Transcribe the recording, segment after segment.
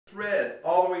thread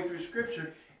all the way through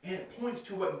Scripture, and it points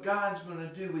to what God's going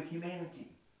to do with humanity.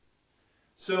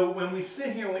 So when we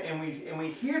sit here and we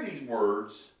hear these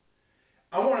words,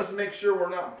 I want us to make sure we're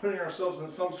not putting ourselves in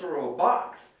some sort of a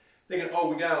box, thinking, oh,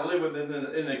 we got to live within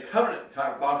in a covenant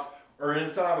type box or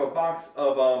inside of a box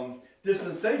of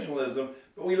dispensationalism,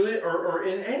 but we live or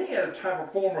in any other type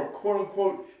of form of quote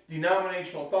unquote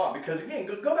denominational thought. Because again,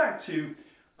 go back to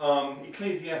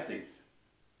Ecclesiastes.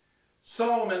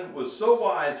 Solomon was so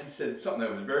wise, he said something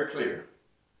that was very clear.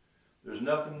 There's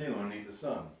nothing new underneath the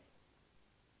sun.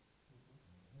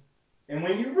 And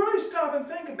when you really stop and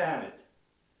think about it,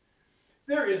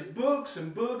 there is books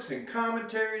and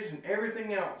commentaries and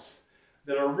everything else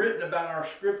that are written about our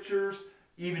scriptures,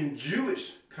 even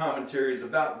Jewish commentaries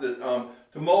about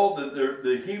to mold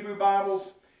the Hebrew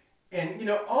Bibles. And,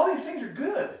 all these things are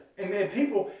good. And then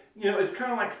people, it's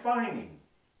kind of like finding.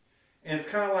 And it's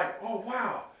kind of like, oh,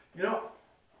 wow,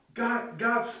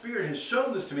 God's Spirit has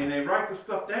shown this to me, and they write the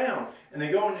stuff down, and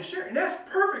they go and they share it. And that's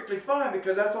perfectly fine,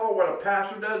 because that's all what a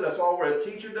pastor does, that's all what a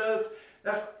teacher does.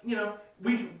 That's,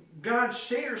 God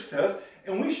shares to us,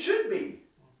 and we should be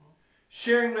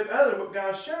sharing with others what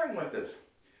God's sharing with us.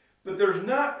 But there's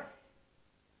not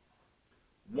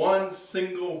one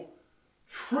single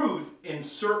truth in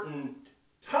certain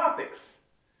topics,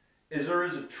 as there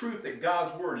is a truth that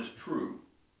God's Word is true.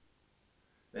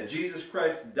 That Jesus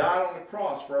Christ died on the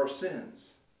cross for our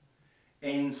sins.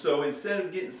 And so instead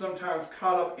of getting sometimes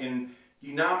caught up in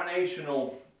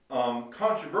denominational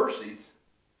controversies,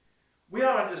 we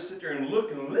ought to just sit there and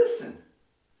look and listen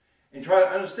and try to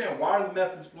understand, why do the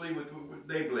Methodists believe what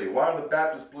they believe? Why do the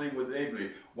Baptists believe what they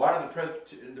believe? Why do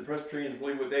the Presbyterians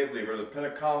believe what they believe? Or the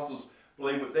Pentecostals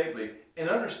believe what they believe? And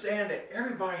understand that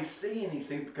everybody's seeing these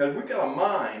things, because we've got a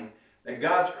mind that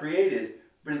God's created,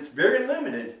 but it's very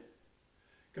limited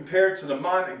compared to the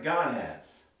mind that God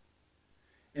has.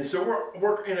 And so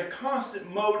we're in a constant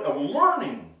mode of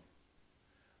learning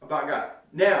about God.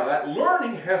 Now, that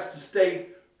learning has to stay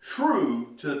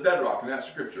true to the bedrock, and that's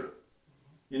Scripture.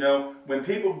 When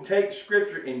people take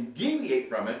Scripture and deviate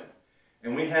from it,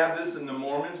 and we have this in the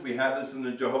Mormons, we have this in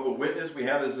the Jehovah's Witness, we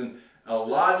have this in a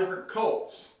lot of different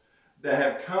cults that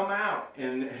have come out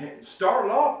and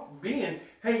started off being,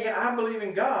 hey, yeah, I believe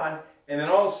in God. And then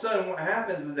all of a sudden what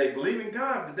happens is they believe in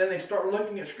God, but then they start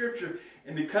looking at Scripture,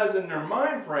 and because in their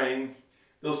mind frame,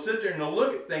 they'll sit there and they'll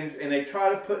look at things and they try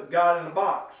to put God in a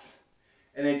box.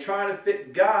 And they try to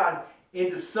fit God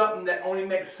into something that only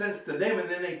makes sense to them, and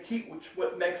then they teach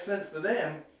what makes sense to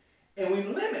them, and we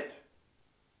limit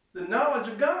the knowledge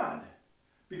of God.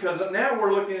 Because now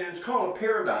we're looking at, it's called a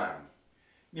paradigm.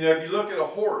 If you look at a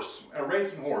horse, a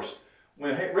racing horse,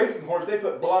 when a racing horse, they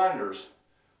put blinders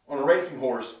on a racing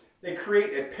horse. They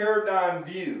create a paradigm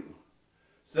view.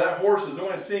 So that horse is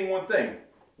only seeing one thing.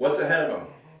 What's ahead of him?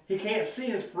 He can't see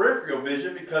his peripheral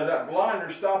vision because that blinder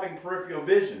is stopping peripheral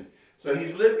vision. So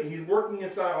he's working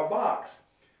inside of a box.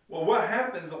 Well, what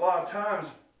happens a lot of times,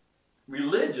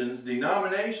 religions,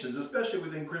 denominations, especially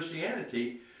within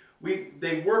Christianity,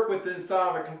 they work within inside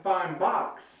of a confined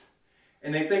box.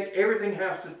 And they think everything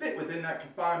has to fit within that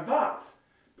confined box.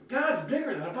 But God's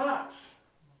bigger than a box.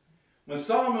 When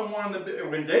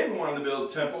David wanted to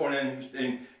build a temple,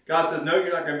 and God said, no,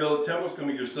 you're not going to build a temple, it's going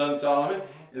to be your son Solomon.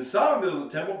 And Solomon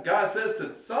builds a temple. God says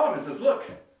to Solomon, look,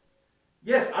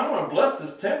 yes, I want to bless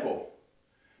this temple,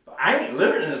 but I ain't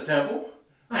living in this temple.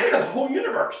 I got the whole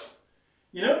universe.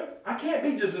 I can't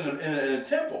be just in a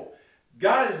temple.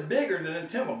 God is bigger than a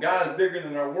temple. God is bigger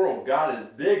than our world. God is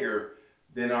bigger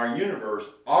than our universe,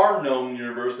 our known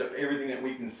universe, of everything that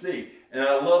we can see. And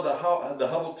I love the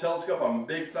Hubble telescope. I'm a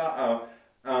big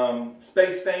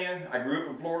space fan. I grew up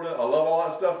in Florida. I love all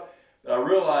that stuff. But I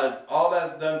realized all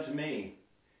that's done to me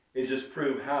is just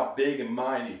prove how big and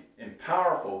mighty and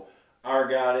powerful our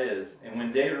God is. And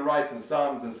when David writes in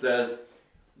Psalms and says,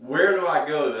 where do I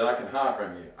go that I can hide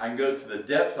from you? I can go to the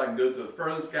depths. I can go to the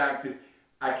furthest galaxies.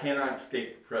 I cannot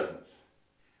escape your presence.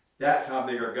 That's how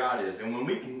big our God is. And when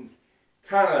we can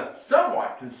kind of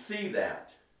somewhat conceive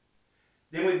that,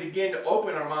 then we begin to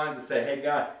open our minds and say, hey,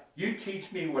 God, you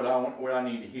teach me what I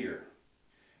need to hear.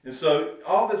 And so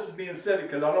all this is being said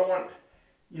because I don't want,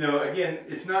 again,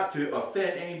 it's not to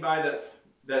offend anybody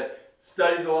that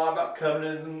studies a lot about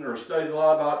covenantism or studies a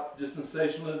lot about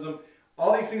dispensationalism.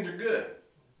 All these things are good,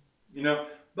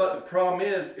 But the problem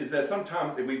is that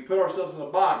sometimes if we put ourselves in a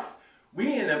box,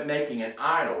 we end up making an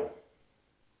idol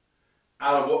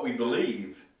out of what we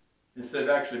believe instead of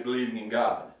actually believing in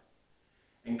God.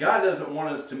 And God doesn't want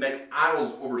us to make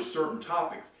idols over certain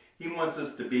topics. He wants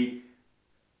us to be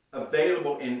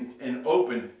available and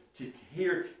open to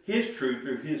hear His truth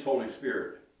through His Holy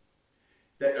Spirit.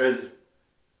 That is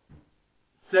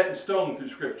set in stone through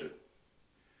Scripture.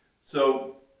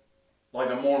 So, like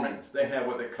the Mormons, they have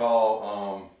what they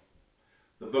call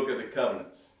the Book of the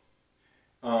Covenants.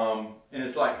 And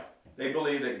it's like they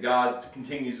believe that God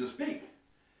continues to speak.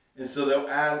 And so they'll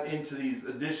add into these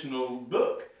additional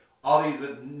book all these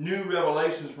new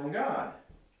revelations from God.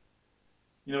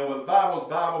 You know, well, the Bible is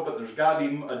Bible, but there's got to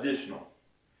be additional.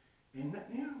 And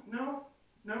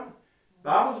no.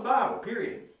 Bible's a Bible,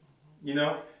 period. You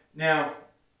know, now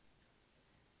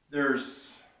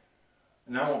there's,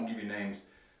 and I won't give you names.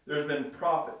 There's been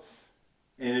prophets,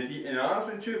 and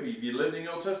honestly and truly, if you lived in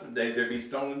the Old Testament days, they'd be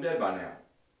stoned and dead by now.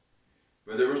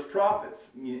 But there was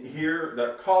prophets here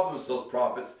that called themselves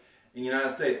prophets in the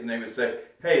United States, and they would say,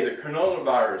 "Hey, the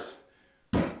coronavirus is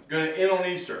going to end on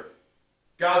Easter.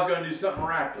 God's going to do something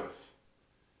miraculous."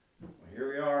 Well, here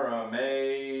we are,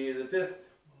 May the 5th.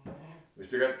 We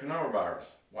still got the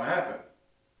coronavirus. What happened?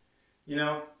 You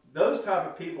know, those type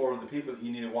of people are the people that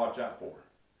you need to watch out for.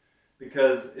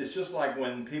 Because it's just like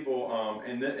when people,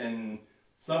 and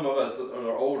some of us that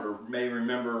are older may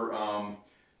remember,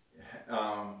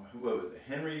 what was it,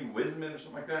 Henry Wisman or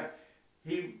something like that.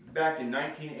 He, back in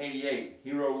 1988,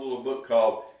 he wrote a little book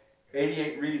called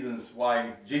 88 Reasons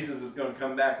Why Jesus is going to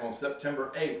Come Back on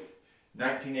September 8th,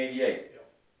 1988.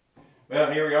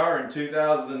 Well, here we are in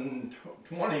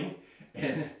 2020,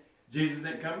 and Jesus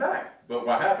didn't come back. But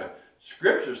what happened?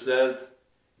 Scripture says,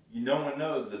 no one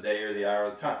knows the day or the hour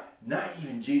of the time. Not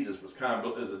even Jesus was kind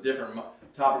of, is a different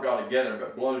topic altogether,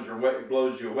 but blows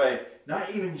you away. Not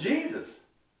even Jesus,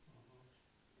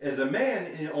 as a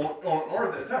man on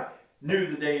earth at the time, knew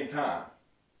the day and time.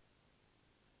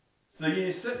 So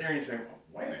you sit there and you say, well,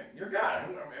 wait a minute, you're God.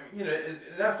 You know,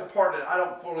 that's the part that I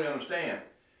don't fully understand.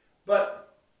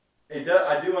 But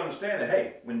I do understand that,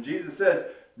 hey, when Jesus says,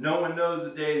 no one knows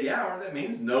the day or the hour, that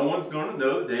means no one's going to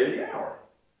know the day or the hour.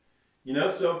 You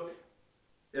know, so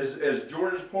as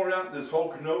Jordan has pointed out, this whole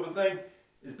Canova thing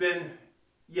has been,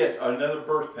 yes, another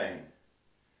birth pain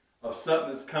of something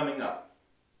that's coming up.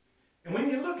 And we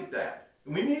need to look at that.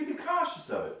 And we need to be cautious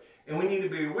of it. And we need to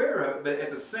be aware of it. But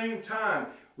at the same time,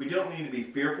 we don't need to be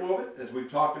fearful of it, as we've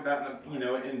talked about. You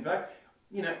know, in fact,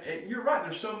 you know, you're right.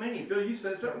 There's so many. Phil, you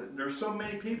said something. There's so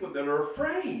many people that are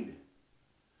afraid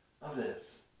of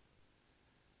this.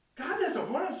 God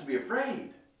doesn't want us to be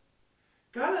afraid.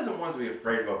 God doesn't want us to be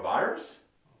afraid of a virus.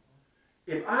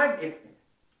 I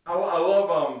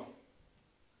love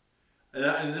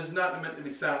and this is not meant to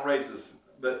be sound racist,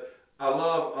 but I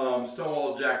love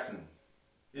Stonewall Jackson.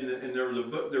 And there was a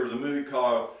book, there was a movie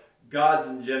called Gods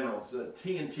and Generals that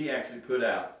TNT actually put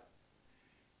out.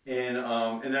 And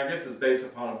I guess it's based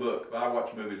upon a book. But I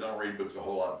watch movies, I don't read books a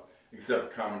whole lot, except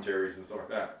for commentaries and stuff like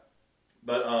that.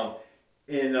 But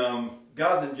in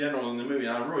Gods in General in the movie,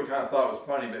 and I really kind of thought it was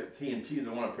funny, but TNT is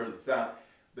the one that put this out.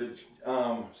 But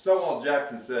Stonewall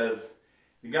Jackson says,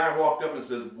 the guy walked up and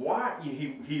said, why?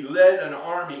 He led an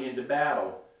army into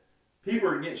battle. People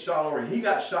were getting shot over. He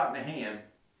got shot in the hand.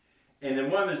 And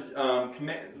then one of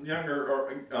his younger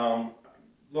or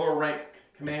lower rank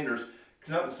commanders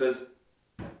comes up and says,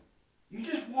 you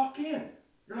just walk in.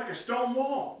 You're like a stone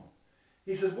wall.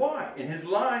 He says, why? And his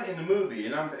line in the movie,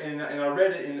 and I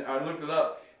read it and I looked it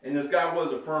up, and this guy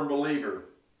was a firm believer.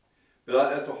 But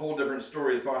that's a whole different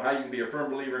story as far as how you can be a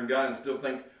firm believer in God and still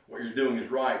think what you're doing is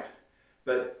right.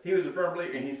 But he was a firm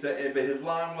believer, and he said, but his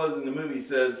line was in the movie, he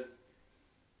says,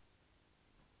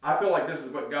 I feel like this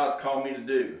is what God's called me to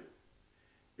do.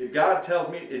 If God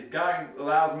tells me, if God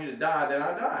allows me to die, then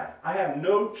I die. I have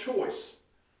no choice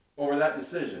over that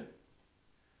decision.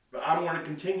 But I'm going to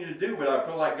continue to do what I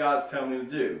feel like God's telling me to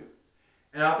do.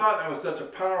 And I thought that was such a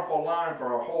powerful line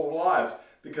for our whole lives,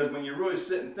 because when you really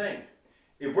sit and think,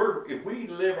 if we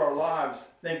live our lives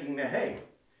thinking that, hey,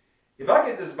 if I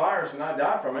get this virus and I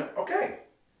die from it, okay,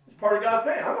 it's part of God's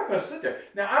plan. I'm not going to sit there.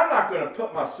 Now, I'm not going to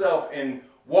put myself and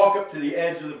walk up to the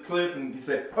edge of the cliff and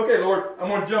say, okay, Lord, I'm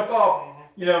going to jump off.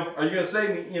 You know, are you going to save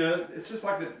me? You know, it's just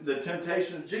like the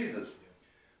temptation of Jesus.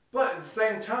 But at the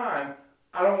same time,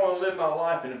 I don't want to live my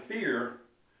life in fear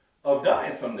of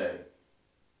dying someday.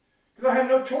 Because I have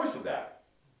no choice of that.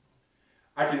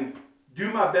 I can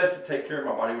do my best to take care of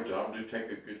my body, which I don't do, take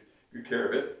good care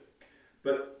of it.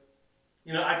 But,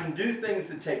 you know, I can do things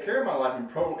to take care of my life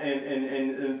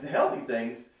and healthy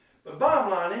things. But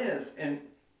bottom line is, and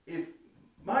if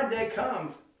my day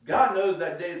comes, God knows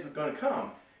that day is going to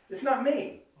come. It's not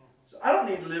me. So I don't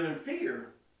need to live in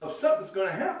fear of something's going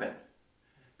to happen.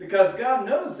 Because God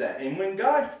knows that. And when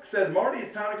God says, Marty,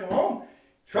 it's time to come home,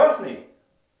 trust me,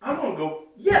 I'm going to go,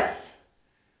 yes.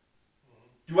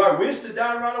 Do I wish to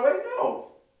die right away?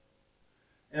 No.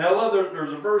 And I love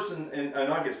there's a verse, and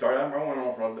I'll get started. I want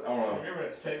to. Remember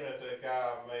that statement that the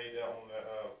guy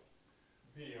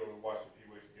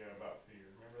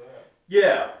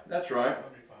Yeah, that's right.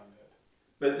 Let me find that.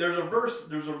 But there's a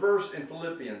verse in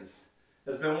Philippians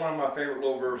that's been one of my favorite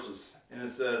little verses. And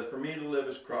it says, "For me to live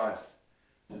is Christ,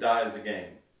 to die is a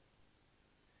gain."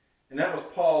 And that was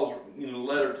Paul's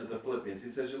letter to the Philippians.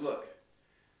 He says, look,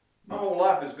 my whole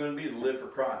life is going to be to live for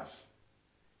Christ.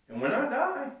 And when I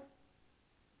die,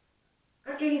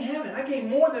 I gain heaven. I gain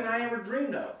more than I ever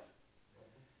dreamed of.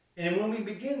 And when we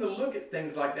begin to look at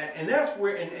things like that, and that's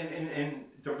where, and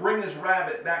to bring this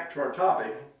rabbit back to our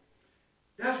topic,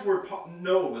 that's where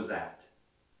Noah was at.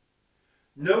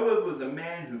 Noah was a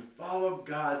man who followed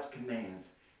God's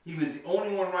commands. He was the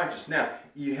only one righteous. Now,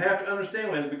 you have to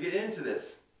understand when we get into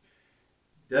this,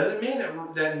 doesn't mean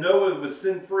that Noah was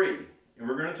sin-free. And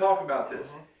we're going to talk about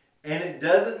this. And it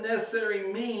doesn't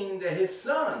necessarily mean that his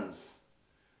sons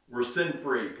were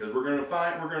sin-free. Because we're going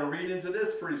to read into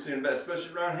this pretty soon,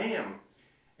 especially around Ham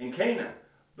and Canaan.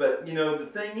 But, the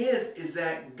thing is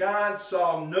that God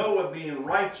saw Noah being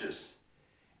righteous.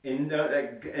 And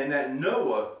that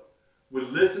Noah would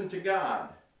listen to God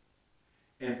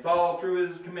and follow through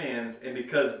his commands. And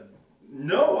because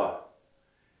Noah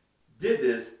did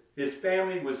this, his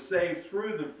family was saved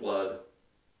through the flood.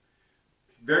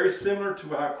 Very similar to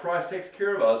how Christ takes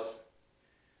care of us.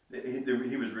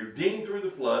 He was redeemed through the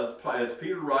floods, as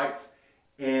Peter writes,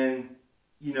 and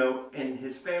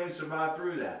his family survived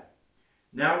through that.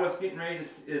 Now what's getting ready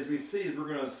as we see, we're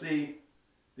going to see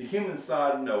the human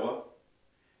side of Noah,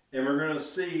 and we're going to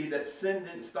see that sin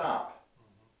didn't stop.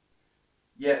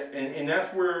 Yes, and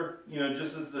that's where,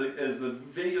 just as the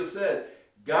video said,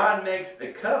 God makes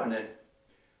a covenant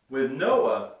with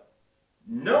Noah,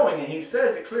 knowing, and he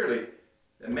says it clearly,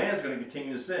 that man's going to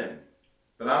continue to sin.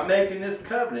 But I'm making this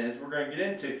covenant, as we're going to get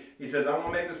into. He says, I'm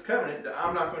going to make this covenant that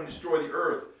I'm not going to destroy the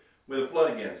earth with a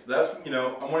flood again. So that's,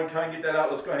 I want to kind of get that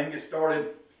out. Let's go ahead and get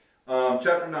started.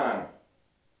 Chapter 9.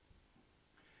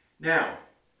 Now,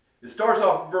 it starts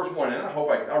off with verse 1, and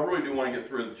I really do want to get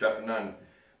through chapter 9.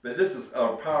 But this is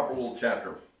a powerful little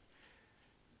chapter.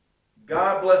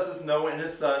 God blesses Noah and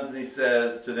his sons, and he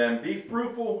says to them, "Be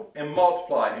fruitful and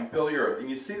multiply and fill the earth." And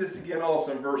you see this again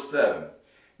also in verse 7.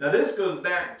 Now this goes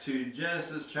back to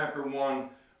Genesis chapter 1,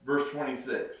 verse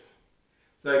 26.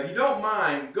 So if you don't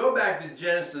mind, go back to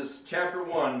Genesis chapter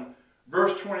 1,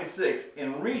 verse 26,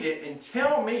 and read it and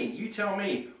tell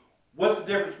me, what's the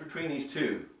difference between these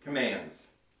two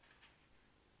commands?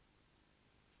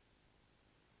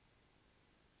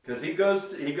 Because he goes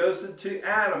to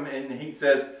Adam and he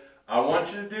says, I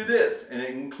want you to do this. And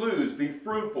it includes be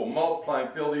fruitful, multiply,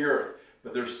 and fill the earth.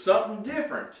 But there's something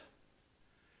different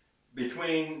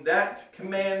between that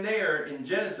command there in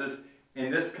Genesis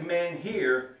and this command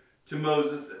here to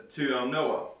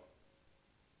Noah.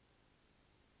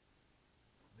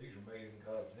 These are made in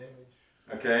God's image.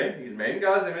 Okay, he's made in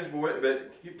God's image,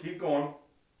 but keep going.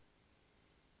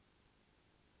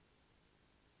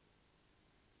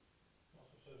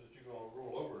 Also says that you're going to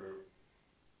rule over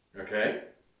it. Okay.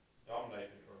 Dominate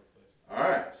the earth, basically. All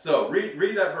right, so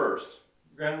read that verse.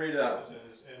 Go ahead and read it out. It says,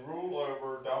 and rule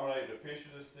over, dominate the fish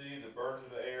of the sea, the birds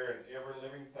of the air, and every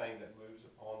living thing that moves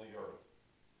upon the earth.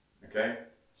 Okay?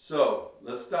 So,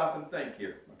 let's stop and think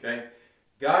here, okay?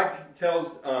 God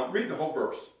tells, read the whole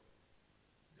verse.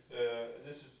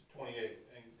 This is 28.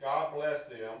 And God blessed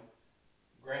them,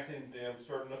 granting them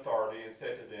certain authority, and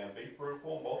said to them, be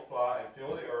fruitful, multiply, and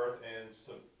fill the earth, and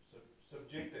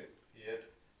subject it,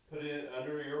 put it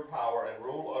under your power, and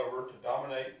rule over, to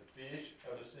dominate the fish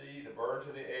of the sea, the birds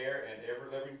of the air, and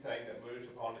every living thing that moves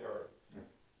upon the earth.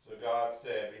 So God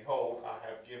said, behold, I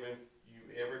have given you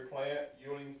every plant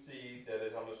yielding seed that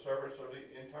is on the surface of the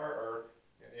entire earth,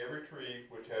 and every tree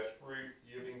which has fruit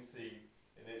yielding seed,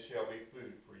 and it shall be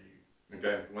food for you.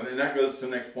 Okay, well, and that goes to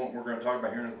the next point we're going to talk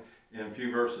about here in a few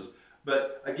verses.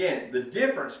 But again, the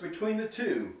difference between the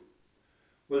two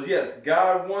was, yes,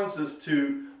 God wants us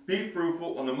to be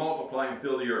fruitful and to multiply and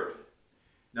fill the earth.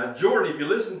 Now, Jordan, if you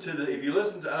listen to,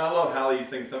 and I love how these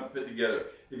things fit together.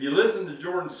 If you listen to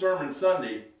Jordan's sermon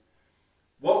Sunday,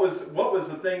 what was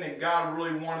the thing that God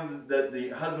really wanted the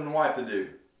husband and wife to do?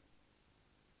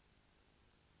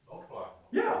 Multiply.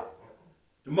 Yeah.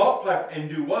 To multiply and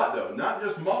do what, though? Not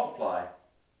just multiply,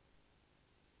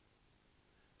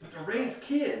 but to raise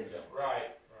kids. Yeah,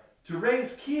 right. To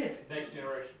raise kids. Next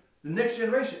generation. The next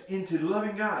generation into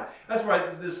loving God. That's why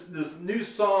this new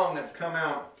song that's come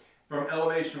out from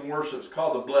Elevation Worship is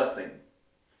called The Blessing.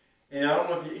 And I don't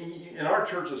know if you, in our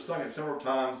church have sung it several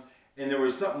times, and there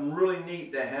was something really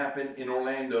neat that happened in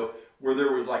Orlando where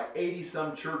there was like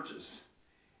 80-some churches.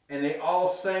 And they all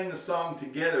sang the song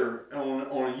together on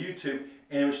a YouTube,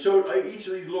 and it showed each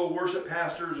of these little worship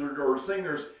pastors or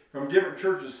singers from different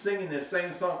churches singing this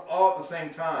same song all at the same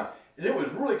time. And it was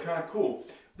really kind of cool.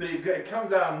 But it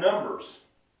comes out of Numbers,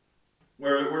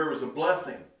 where it was a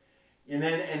blessing. And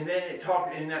then it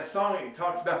talks in that song, it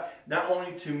talks about not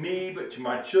only to me, but to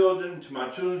my children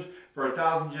for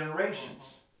 1,000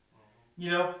 generations.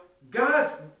 You know,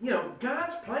 God's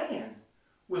plan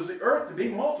was the earth to be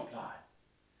multiplied.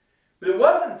 But it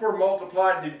wasn't for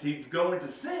multiplied to go into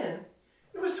sin.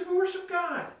 It was to worship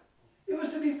God. It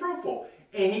was to be fruitful.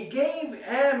 And he gave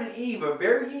Adam and Eve a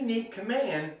very unique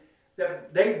command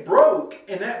that they broke,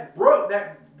 and that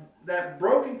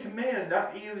broken command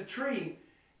not to eat of the tree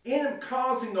ended up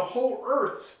causing the whole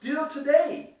earth still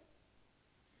today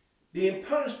being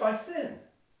punished by sin.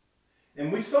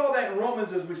 And we saw that in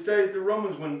Romans as we studied through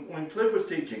Romans when Cliff was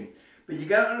teaching. But you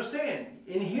got to understand,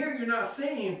 in here you're not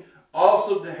seeing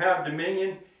also to have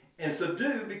dominion and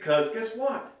subdue, because guess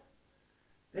what?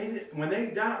 When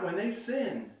they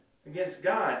sinned against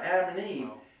God, Adam and Eve,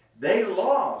 they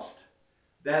lost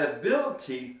that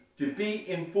ability to be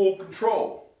in full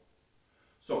control.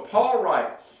 So Paul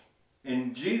writes,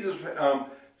 and Jesus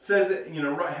says it,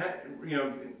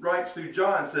 writes through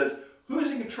John, says, who's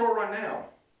in control right now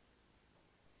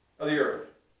of the earth?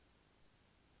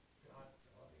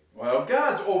 Well,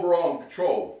 God's overall in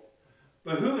control.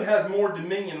 But who has more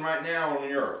dominion right now on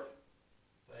the earth?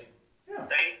 Satan. Yeah.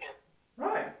 Satan.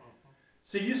 Right.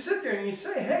 So you sit there and you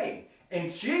say, hey,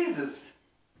 and Jesus,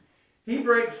 he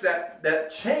breaks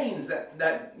that chains,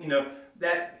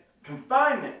 that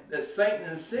confinement that Satan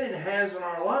and sin has on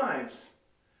our lives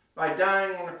by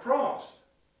dying on the cross.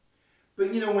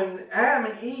 But when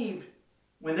Adam and Eve,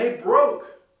 when they broke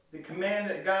the command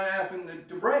that God asked them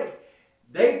to break,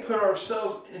 they put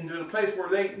ourselves into a place where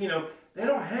they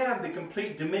don't have the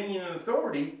complete dominion and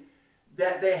authority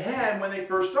that they had when they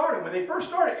first started. When they first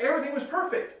started, everything was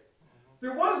perfect.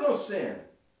 There was no sin.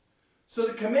 So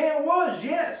the command was,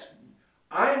 yes,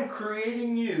 I am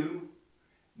creating you,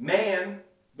 man,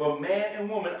 both man and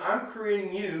woman, I'm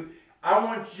creating you. I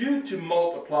want you to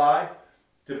multiply,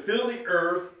 to fill the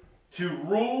earth, to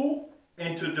rule,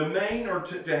 and to domain, or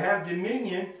to have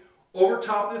dominion over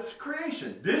top of this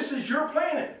creation. This is your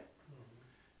planet.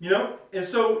 And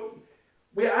so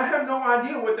I have no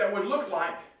idea what that would look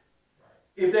like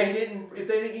if they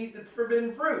didn't eat the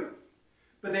forbidden fruit.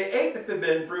 But they ate the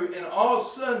forbidden fruit, and all of a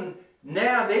sudden,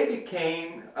 now they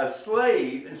became a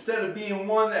slave. Instead of being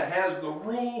one that has the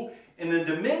rule and the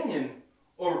dominion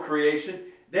over creation,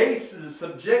 they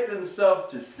subjected themselves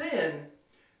to sin,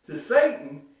 to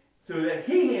Satan, so that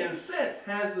he, in a sense,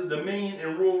 has the dominion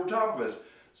and rule over top of us.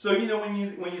 So, when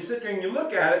you sit there and you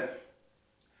look at it,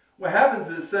 what happens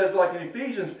is it says, like in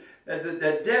Ephesians,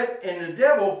 that death and the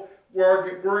devil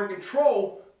were in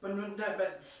control,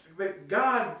 but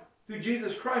God, through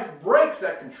Jesus Christ, breaks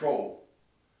that control.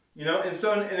 And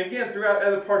so, and again, throughout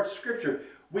other parts of Scripture,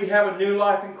 we have a new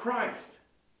life in Christ.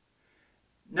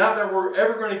 Not that we're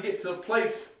ever going to get to the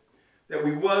place that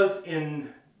we was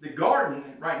in the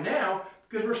garden right now,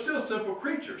 because we're still sinful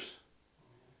creatures.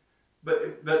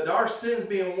 But our sins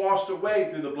being washed away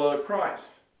through the blood of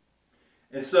Christ.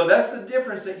 And so that's the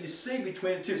difference that you see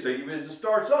between the two. So as it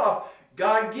starts off,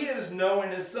 God gives Noah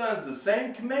and his sons the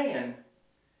same command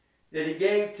that he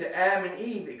gave to Adam and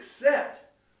Eve, except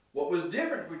what was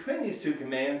different between these two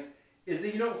commands is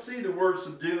that you don't see the word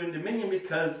subdue and dominion,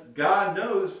 because God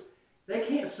knows they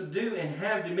can't subdue and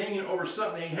have dominion over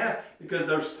something they have because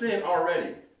there's sin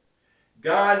already.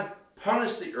 God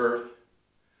punished the earth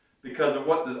because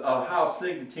of how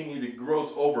sin continued to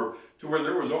gross over to where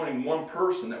there was only one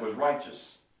person that was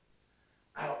righteous.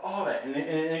 Out of all that, and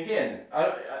again,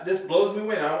 this blows me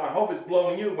away. I hope it's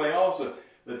blowing you away also.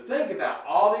 But think about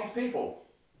all these people,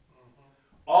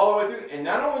 all the way through. And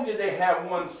not only did they have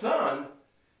one son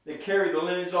that carried the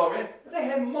lineage already, but they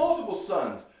had multiple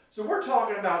sons. So we're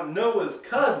talking about Noah's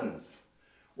cousins.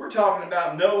 We're talking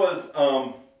about Noah's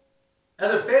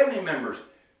other family members.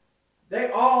 They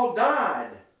all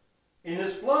died in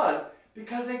this flood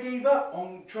because they gave up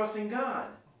on trusting God.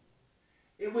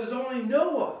 It was only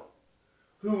Noah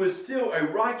who was still a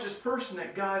righteous person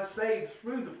that God saved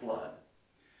through the flood.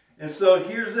 And so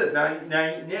here's this.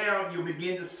 Now you'll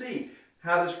begin to see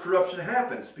how this corruption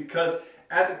happens. Because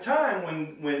at the time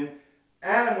when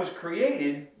Adam was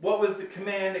created, what was the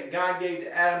command that God gave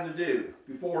to Adam to do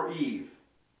before Eve?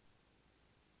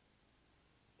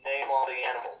 Name all the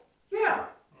animals. Yeah.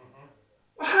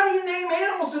 Well, how do you name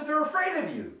animals if they're afraid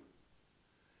of you?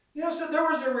 So there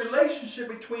was a relationship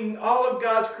between all of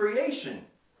God's creation.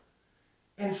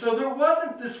 And so there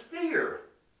wasn't this fear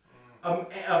of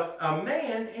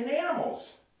man and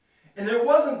animals. And there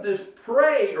wasn't this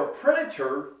prey or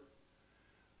predator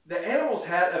that animals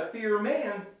had a fear of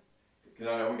man. Because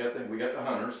I know we got the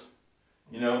hunters.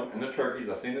 You know, and the turkeys.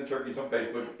 I've seen the turkeys on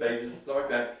Facebook pages and stuff like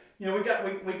that. You know,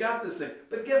 we got this thing.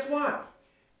 But guess what?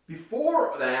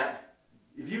 Before that,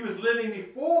 if you was living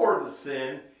before the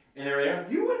sin and everything,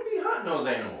 you wouldn't be hunting those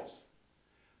animals.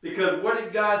 Because what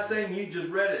did God say? And you just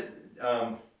read it.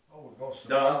 We're going to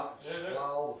supply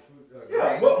all the food.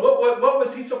 Yeah. What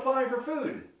was He supplying for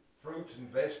food? Fruits and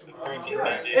vegetables. Fruits and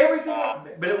veggies. Everything,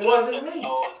 but it wasn't meat.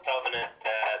 Noah's covenant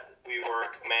that we were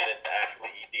commanded to actually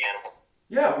eat the animals.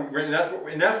 Yeah,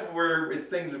 and that's where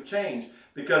things have changed,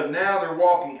 because now they're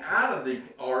walking out of the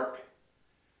ark,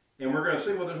 and we're going to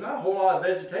see, well, there's not a whole lot of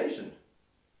vegetation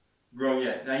growing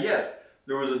yet. Now, yes,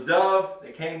 there was a dove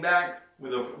that came back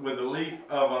with a leaf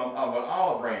of an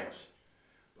olive branch.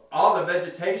 All the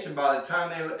vegetation, by the time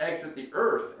they exit the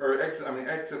earth, or exit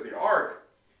the ark,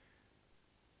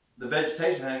 the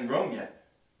vegetation hadn't grown yet.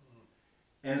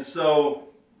 And so,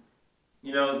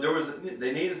 you know,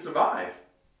 they needed to survive.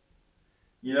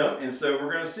 You know, and so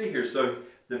we're going to see here. So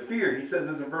the fear, he says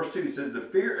this in verse 2, he says, the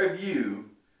fear of you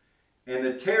and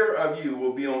the terror of you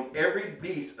will be on every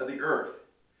beast of the earth,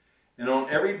 and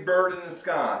on every bird in the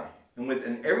sky, and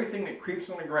within everything that creeps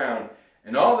on the ground,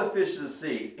 and all the fish of the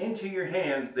sea. Into your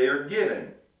hands they are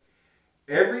given.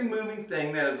 Every moving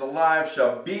thing that is alive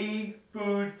shall be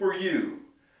food for you.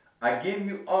 I give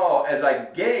you all as I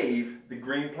gave the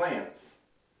green plants.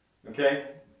 Okay?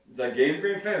 As I gave the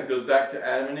green plants goes back to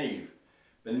Adam and Eve.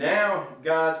 But now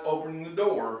God's opening the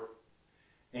door,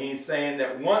 and He's saying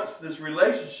that once this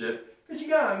relationship, because you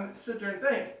got to sit there and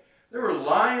think, there was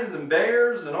lions and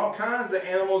bears and all kinds of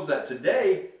animals that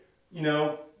today, you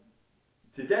know,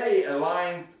 today a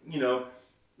lion, you know,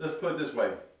 let's put it this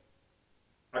way.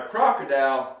 A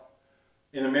crocodile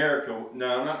in America,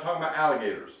 no, I'm not talking about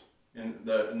alligators,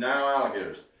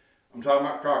 alligators. I'm talking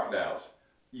about crocodiles.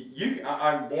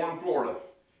 I'm born in Florida.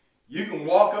 You can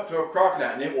walk up to a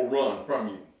crocodile and it will run from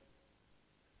you.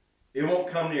 It won't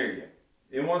come near you.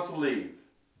 It wants to leave.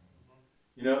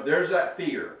 You know, there's that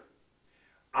fear.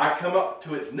 I come up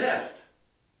to its nest,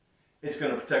 it's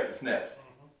going to protect its nest.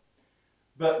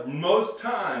 But most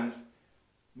times,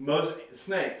 most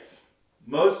snakes,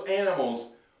 most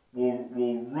animals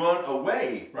will run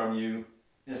away from you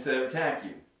instead of attack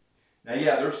you. Now,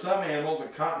 yeah, there's some animals, a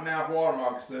cottonmouth water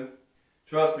moccasin.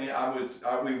 Trust me,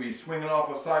 we'd be swinging off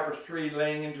a cypress tree,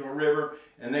 laying into a river,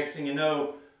 and next thing you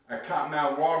know, a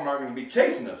cottonmouth water moccasin would be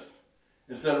chasing us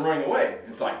instead of running away.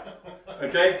 It's like,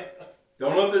 okay,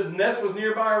 don't know if the nest was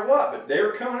nearby or what, but they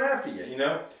were coming after you, you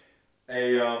know.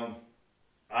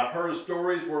 I've heard of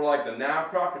stories where, like, the Nile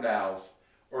crocodiles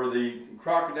or the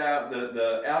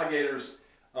alligators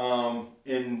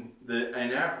in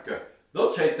Africa,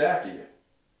 they'll chase after you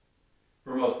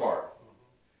for the most part.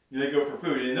 You know, they go for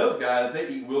food, and those guys, they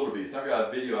eat wildebeest. I've got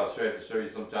a video I'll have to show you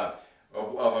sometime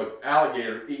of an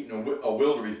alligator eating a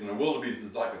wildebeest, and a wildebeest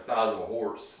is like the size of a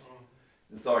horse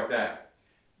and stuff like that.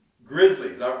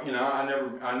 Grizzlies, I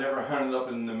never hunted up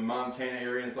in the Montana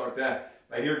area and stuff like that.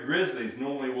 I hear grizzlies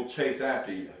normally will chase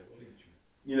after you.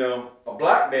 You know, a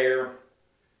black bear,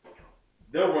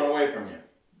 they'll run away from you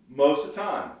most of the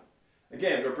time.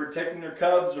 Again, if they're protecting their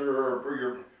cubs or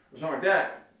something like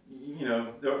that, you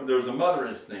know, there's a mother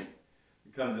instinct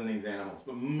that comes in these animals.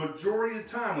 But majority of the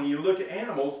time, when you look at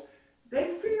animals,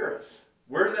 they fear us.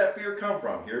 Where did that fear come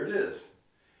from? Here it is.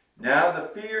 Now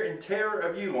the fear and terror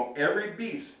of you on every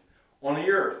beast on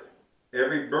the earth,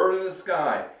 every bird in the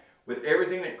sky, with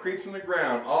everything that creeps on the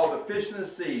ground, all the fish in the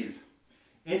seas.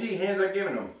 Into your hands I've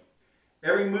given them.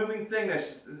 Every moving thing that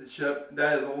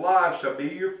is alive shall be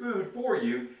your food for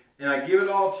you, and I give it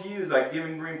all to you as I give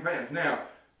in green plants. Now,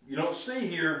 you don't see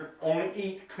here, only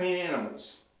eat clean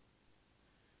animals.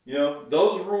 You know,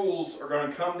 those rules are going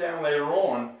to come down later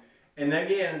on. And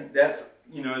again, that's,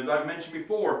 you know, as I've mentioned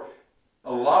before,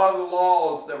 a lot of the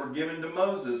laws that were given to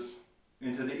Moses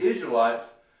and to the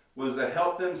Israelites was to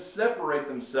help them separate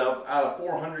themselves out of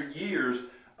 400 years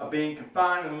of being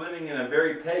confined and living in a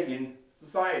very pagan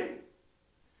society.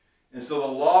 And so the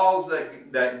laws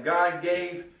that God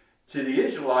gave to the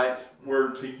Israelites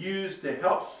were to use to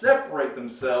help separate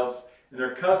themselves and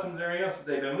their customs and everything else that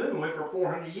they've been living with for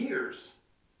 400 years.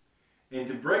 And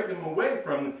to break them away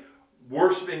from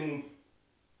worshiping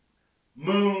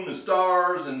moon, the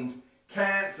stars, and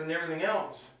cats and everything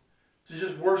else, to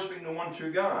just worshiping the one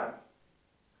true God.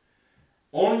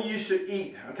 Only you should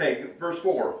eat, okay, verse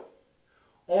 4.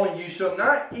 Only you shall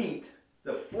not eat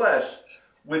the flesh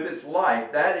with its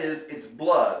life, that is, its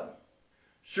blood.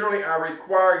 Surely I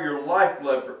require your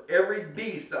lifeblood for every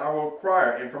beast that I will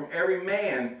require, and from every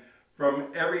man's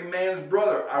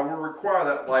brother I will require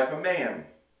that life of man.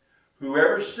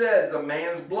 Whoever sheds a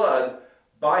man's blood,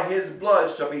 by his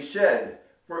blood shall be shed.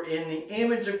 For in the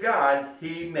image of God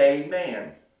he made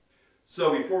man.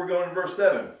 So before we go into verse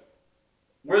 7,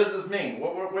 what does this mean?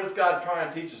 What is God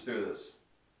trying to teach us through this?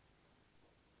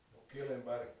 Don't kill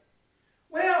anybody.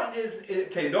 Well,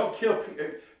 okay, don't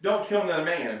kill another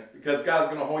man, because God's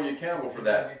going to hold you accountable for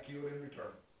that. Get killed in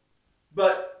return.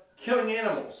 But killing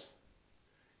animals.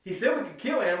 He said we could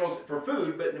kill animals for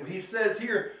food, but he says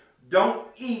here, don't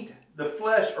eat the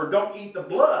flesh or don't eat the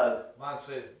blood. Mine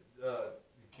says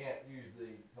you can't use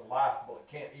the lifeblood,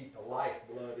 can't eat the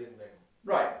lifeblood in them.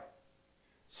 Right.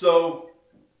 So,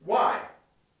 why?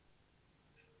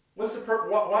 What's the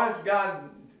purpose? Why is God,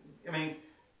 I mean,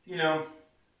 you know,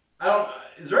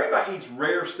 is there anybody eats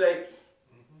rare steaks?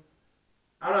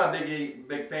 I'm not a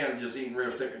big fan of just eating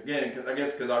rare steak. Again, I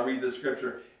guess because I read the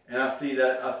scripture and I see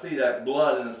that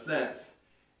blood in a sense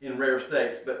in rare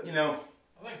steaks. But you know,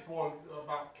 I think it's more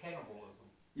about cannibalism.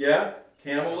 Yeah,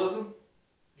 cannibalism.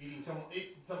 Eating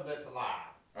something that's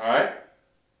alive. All right,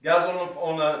 guys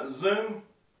on Zoom.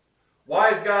 Why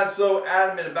is God so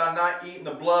adamant about not eating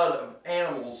the blood of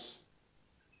animals?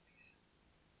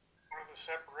 One of the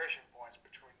separation points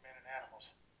between men and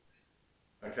animals.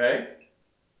 Okay.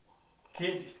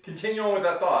 Continue on with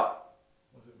that thought.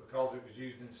 Was it because it was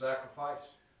used in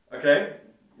sacrifice? Okay,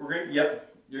 we're going.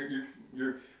 Yep.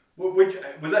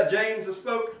 Was that James that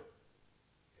spoke?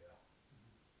 Yeah.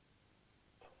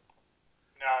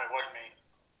 No, it wasn't me.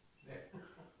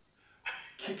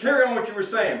 Carry on what you were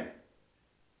saying.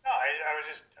 No, I was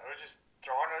just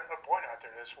throwing a point out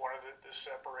there. That's one of the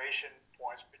separation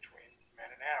points between men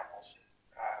and animals.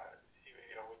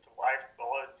 With the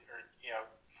lifeblood, or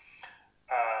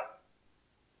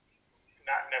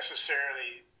not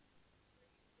necessarily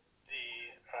the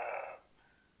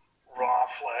raw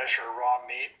flesh or raw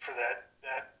meat for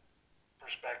that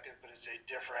perspective, but it's a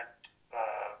different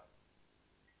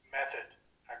method,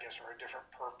 I guess, or a different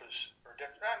purpose, or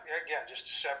again, just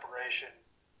a separation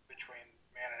between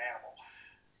man and animal.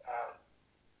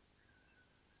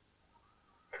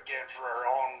 Again, for our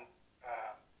own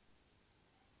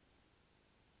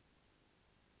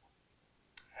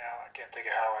I can't think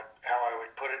of how I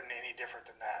would put it any different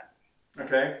than that.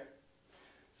 Okay.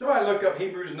 Somebody look up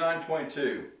Hebrews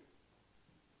 9:22.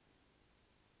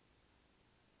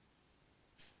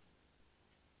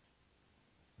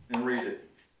 And read it.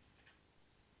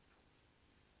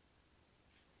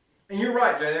 And you're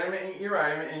right, Jay. I mean, you're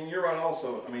right. And you're right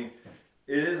also. I mean,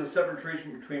 it is a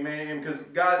separation between man and animal, because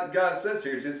God says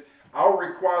here, he says, I'll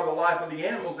require the life of the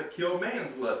animals that kill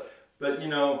man's blood. But,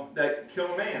 that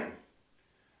kill man.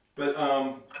 But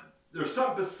there's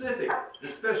something specific,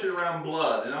 especially around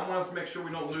blood, and I want us to make sure we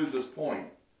don't lose this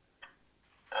point.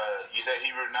 You said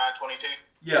Hebrews 9:22?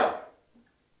 Yeah.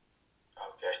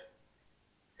 Okay.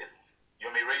 You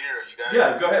want me to read it, or you got it?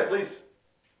 Yeah, go ahead, please.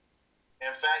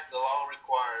 In fact, the law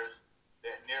requires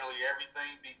that nearly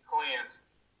everything be cleansed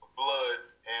with blood,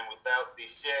 and without the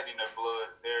shedding of blood,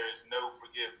 there is no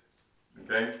forgiveness.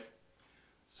 Okay.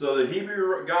 So the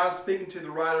Hebrew, God's speaking to the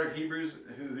writer of Hebrews,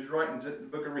 who's writing the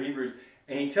book of Hebrews,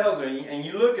 and he tells them, and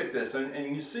you look at this,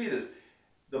 and you see this,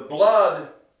 the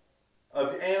blood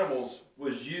of animals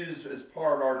was used as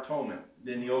part of our atonement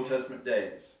in the Old Testament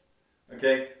days.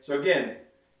 Okay? So again,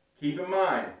 keep in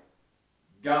mind,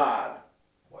 God.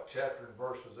 What chapter and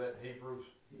verse was that in Hebrews?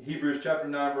 Hebrews chapter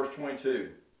 9, verse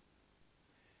 22.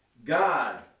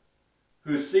 God,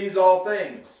 who sees all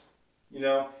things,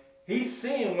 He's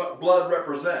seeing what blood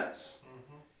represents.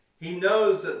 Mm-hmm. He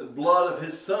knows that the blood of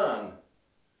his son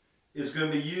is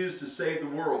going to be used to save the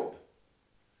world.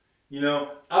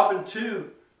 Up until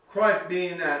Christ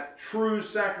being that true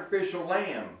sacrificial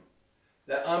lamb,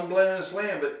 that unblemished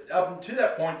lamb, but up until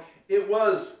that point, it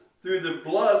was through the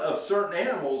blood of certain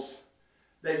animals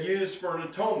that used for an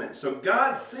atonement. So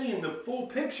God's seeing the full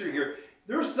picture here.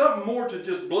 There's something more to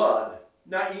just blood.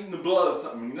 Not eating the blood of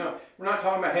something. We're not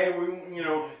talking about, hey,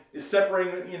 it's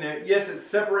separating, yes, it's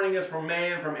separating us from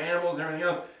man, from animals, and everything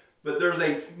else, but there's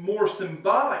a more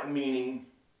symbolic meaning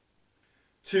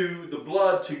to the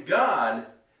blood to God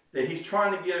that he's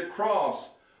trying to get across,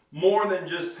 more than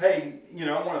just, hey,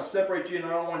 I want to separate you and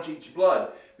I don't want you to eat your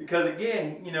blood. Because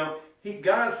again,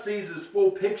 God sees his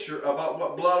full picture about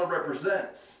what blood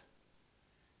represents.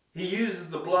 He uses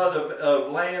the blood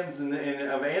of lambs and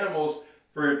of animals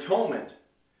for atonement.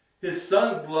 His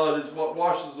son's blood is what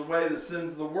washes away the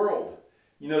sins of the world.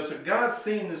 So God's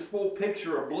seen this full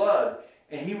picture of blood,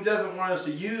 and he doesn't want us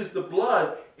to use the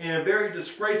blood in a very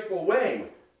disgraceful way.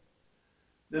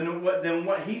 Then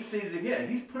what he sees again,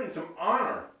 he's putting some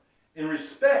honor and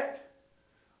respect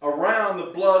around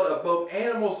the blood of both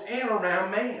animals and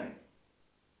around man.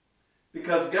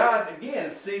 Because God, again,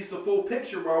 sees the full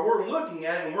picture while we're looking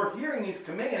at it and we're hearing these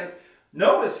commands.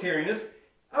 Noah's hearing this.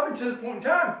 Up until this point in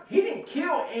time, he didn't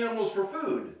kill animals for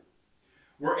food.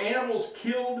 Were animals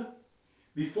killed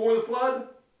before the flood?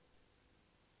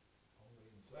 Only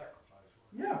in sacrifice.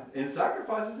 Yeah, in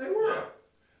sacrifices they were. Yeah.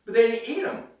 But they didn't eat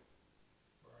them.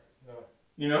 Right. No.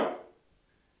 You know?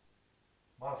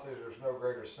 Mine says there's no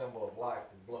greater symbol of life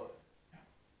than blood. Right.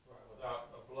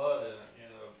 Without the blood in an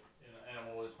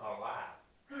animal, it's not alive.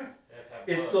 Right. It has to have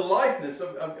It's blood. the likeness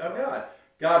of God.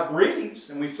 God breathes,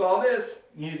 and we saw this.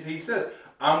 He says,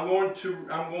 I'm going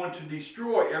to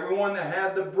destroy everyone that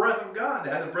had the breath of God,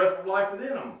 that had the breath of life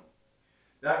within them.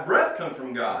 That breath comes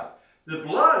from God. The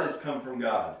blood has come from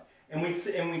God. And we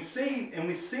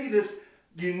see this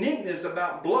uniqueness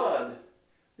about blood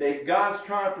that God's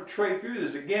trying to portray through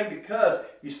this, again, because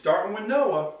he's starting with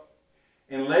Noah,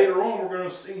 and later on we're going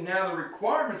to see now the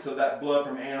requirements of that blood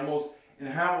from animals and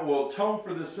how it will atone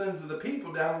for the sins of the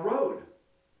people down the road.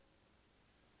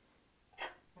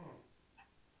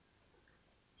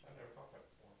 I never thought that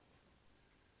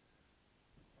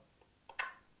before.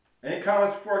 Any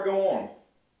comments before I go on?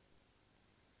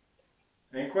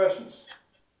 Any questions?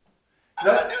 I do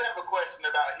have a question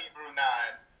about Hebrew 9.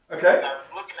 Okay. I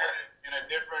was looking at it in a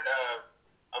different,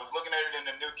 I was looking at it in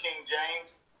the New King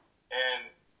James, and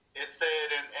it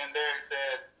said, and there it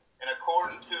said, and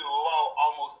according to the law,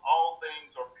 almost all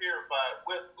things are purified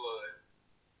with blood,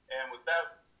 and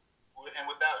without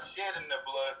shedding the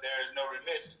blood, there is no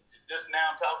remission. Is this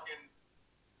now talking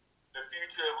the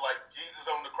future of like Jesus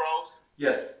on the cross?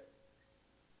 Yes.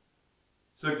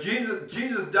 So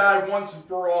Jesus died once and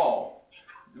for all.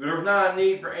 There's not a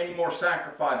need for any more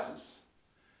sacrifices,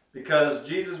 because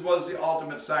Jesus was the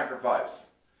ultimate sacrifice.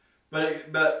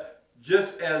 But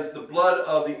just as the blood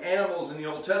of the animals in the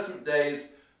Old Testament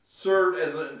days served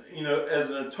as an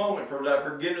atonement for that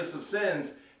forgiveness of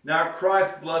sins, now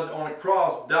Christ's blood on a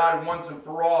cross died once and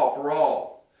for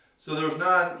all. So there's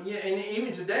not, and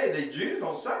even today the Jews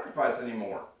don't sacrifice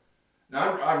anymore.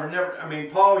 Now I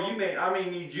mean, Paul, I may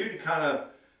need you to kind of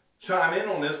chime in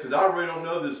on this, because I really don't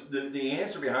know the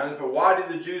answer behind this. But why do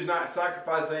the Jews not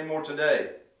sacrifice anymore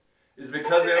today? Is it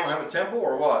because they don't have a temple,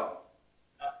 or what?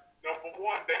 Number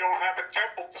one, they don't have a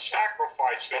temple to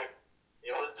sacrifice in.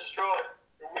 It was destroyed.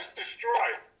 It was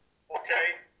destroyed.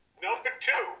 Okay? Number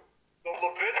two, the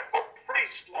Levitical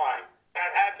priest line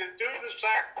that had to do the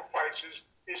sacrifices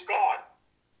is gone.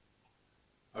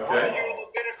 Are Okay. you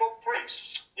Levitical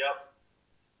priests? Yep.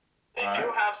 They All do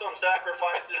right. have some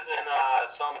sacrifices in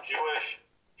some Jewish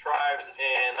tribes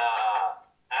in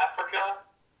Africa,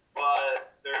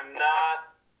 but they're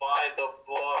not by the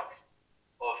book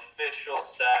official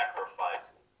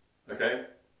sacrifices. Okay.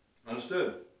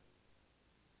 Understood.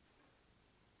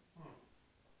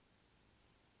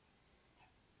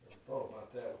 Never thought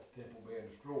about that with the temple being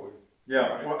destroyed.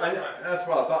 Yeah. Well, that's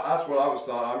what I thought. That's what I was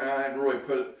thought. I mean, I hadn't really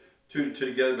put two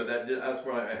together, but that's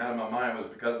what I had in my mind, was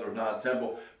because there's not a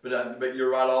temple. But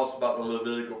you're right also about the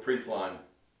Levitical priest line,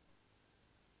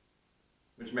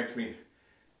 which makes me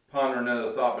ponder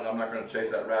another thought. But I'm not going to chase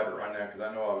that rabbit right now, because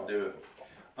I know I would do it.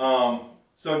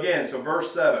 So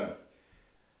verse 7.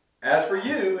 As for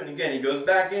you, and again he goes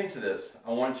back into this,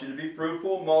 I want you to be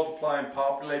fruitful, multiply, and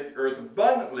populate the earth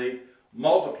abundantly,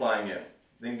 multiplying it.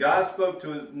 Then God spoke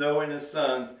to Noah and his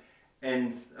sons,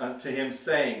 and to him,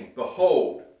 saying,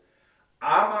 Behold,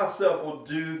 I myself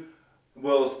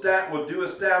will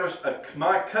establish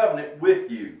my covenant with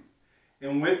you,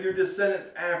 and with your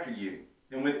descendants after you,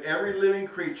 and with every living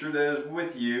creature that is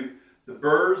with you, the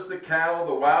birds, the cattle,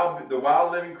 the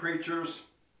wild living creatures,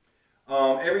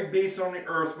 every beast on the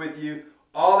earth with you,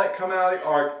 all that come out of the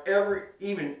ark,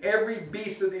 even every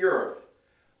beast of the earth.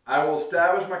 I will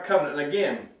establish my covenant. And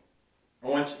again, I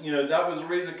want you, that was the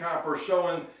reason for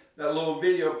showing that little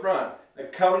video up front. A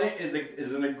covenant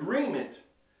is an agreement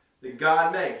that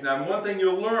God makes. Now, one thing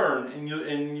you'll learn,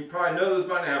 and you probably know this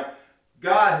by now,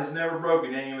 God has never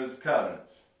broken any of his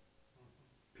covenants.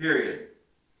 Period.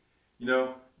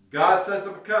 God sets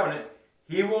up a covenant.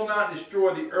 He will not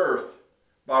destroy the earth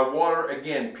by water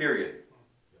again, period.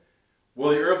 Will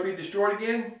the earth be destroyed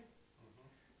again?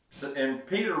 And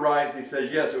Peter writes, he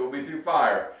says, yes, it will be through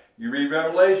fire. You read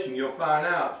Revelation, you'll find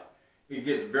out. It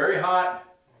gets very hot.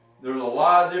 There's a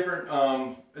lot of different,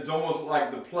 it's almost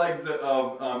like the plagues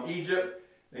of Egypt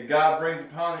that God brings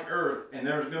upon the earth, and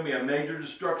there's going to be a major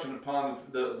destruction upon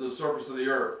the surface of the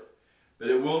earth. But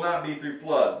it will not be through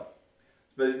flood.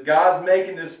 But God's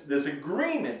making this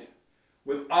agreement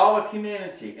with all of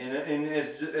humanity. And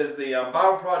as the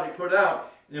Bible Project put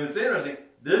out, and it was interesting,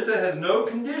 this has no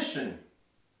condition.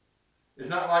 It's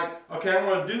not like, okay, I'm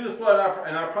going to do this flood,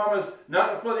 and I promise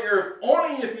not to flood the earth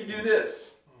only if you do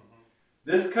this.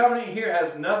 This covenant here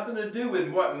has nothing to do with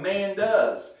what man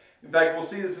does. In fact, we'll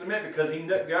see this in a minute, because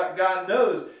God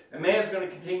knows a man's going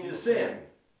to continue to sin.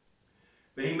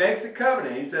 But he makes a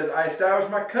covenant. He says, I establish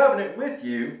my covenant with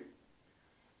you.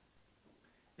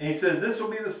 And he says, this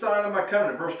will be the sign of my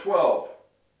covenant, verse 12,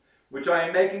 which I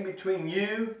am making between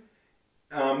you,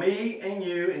 me and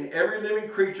you, and every living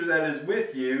creature that is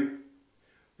with you,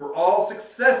 for all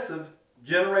successive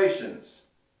generations.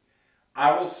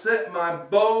 I will set my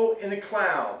bow in the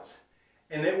clouds,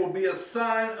 and it will be a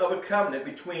sign of a covenant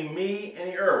between me and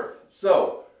the earth.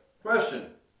 So, question.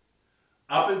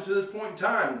 Up until this point in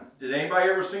time, did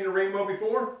anybody ever seen a rainbow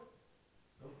before?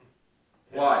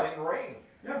 Why? Never seen rain.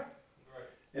 Yeah.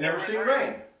 And never seen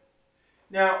rain.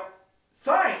 Now,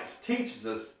 science teaches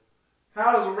us,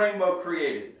 how is a rainbow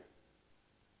created?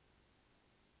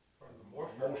 From the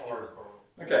moisture particle.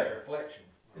 Okay. Reflection.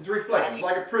 It's a reflection. It's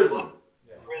like a prism.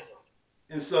 Yeah. Prism.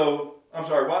 And so, I'm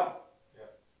sorry, what?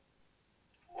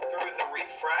 Through the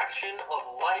refraction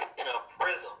of light in a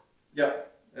prism.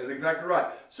 Yep, that's exactly right.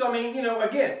 So, I mean,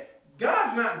 again,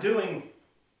 God's not doing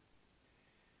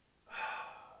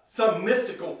some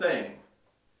mystical thing.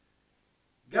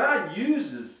 God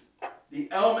uses the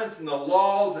elements and the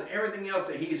laws and everything else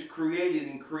that He's created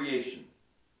in creation.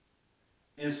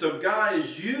 And so God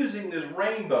is using this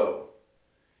rainbow.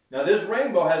 Now, this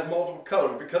rainbow has multiple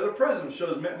colors because the prism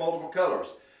shows multiple colors.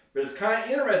 But it's kind of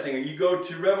interesting. You go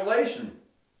to Revelation,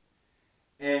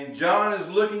 and John is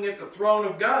looking at the throne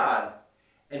of God,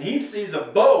 and he sees a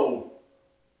bow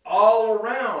all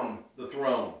around the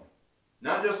throne.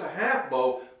 Not just a half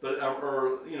bow, but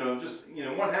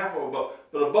one half of a bow,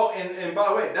 but a bow. And by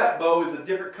the way, that bow is a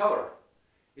different color.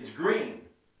 It's green.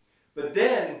 But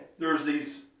then there's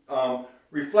these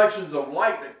reflections of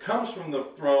light that comes from the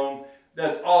throne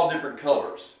that's all different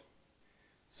colors.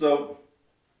 So,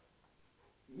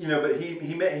 but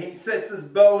he sets this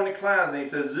bow in the clouds, and he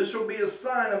says, this shall be a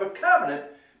sign of a covenant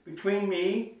between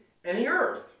me and the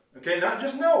earth. Okay, not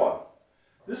just Noah.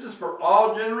 This is for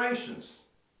all generations.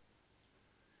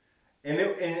 And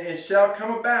it shall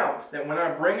come about that when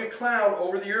I bring a cloud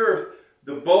over the earth,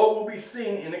 the bow will be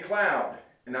seen in a cloud.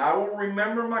 And I will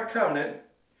remember my covenant,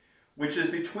 which is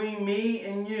between me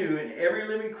and you and every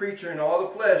living creature and all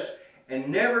the flesh. And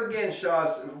never again shall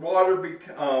water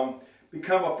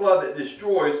become a flood that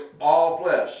destroys all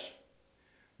flesh.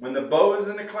 When the bow is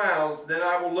in the clouds, then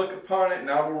I will look upon it, and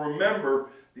I will remember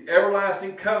the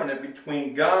everlasting covenant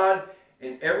between God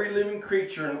and every living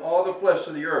creature and all the flesh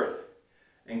of the earth.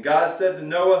 And God said to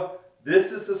Noah,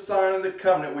 this is the sign of the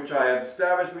covenant which I have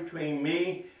established between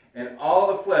me and all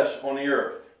the flesh on the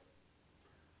earth.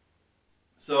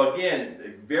 So again,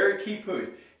 a very key point.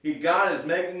 God is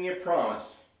making a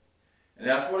promise. And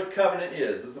that's what a covenant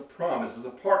is. It's a promise. It's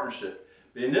a partnership.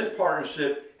 But in this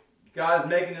partnership, God is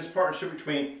making this partnership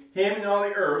between Him and all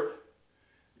the earth.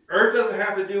 The earth doesn't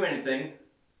have to do anything.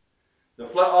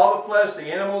 All the flesh, the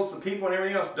animals, the people, and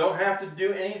everything else don't have to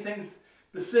do anything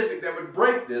specific that would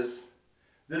break this.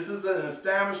 This is an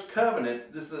established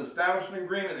covenant. This is an established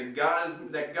agreement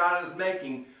that God is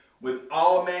making with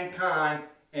all of mankind,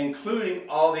 including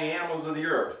all the animals of the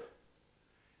earth.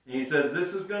 And He says,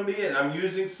 this is going to be it. I'm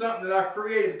using something that I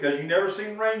created because you've never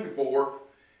seen rain before.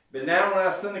 But now when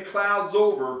I send the clouds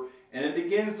over and it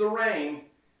begins to rain,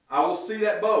 I will see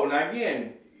that bow. Now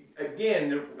again,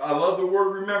 I love the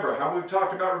word remember. How we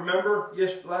talked about remember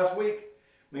last week?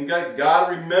 When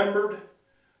God remembered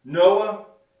Noah,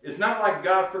 it's not like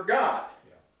God forgot.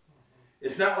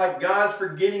 It's not like God's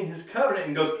forgetting His covenant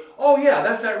and goes, oh yeah,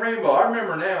 that's that rainbow. I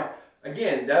remember now.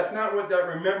 Again, that's not what that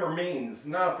remember means. It's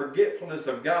not a forgetfulness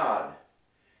of God.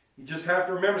 You just have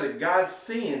to remember that God's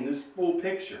seeing this full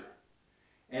picture.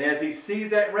 And as He sees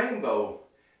that rainbow,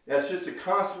 that's just a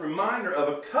constant reminder of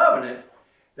a covenant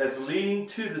that's leading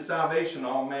to the salvation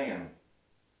of all man.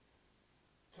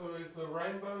 So is the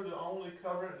rainbow the only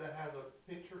covenant that has a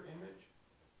picture image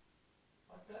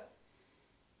like that?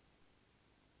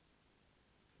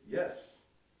 Yes.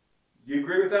 Do you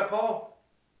agree with that, Paul?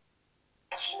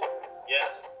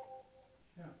 Yes.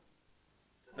 Yeah.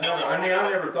 It's the only I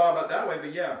one. never thought about it that way,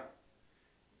 but yeah.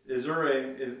 Is there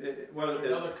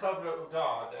Another covenant of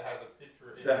God that has a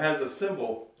picture image. that has a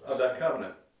symbol of that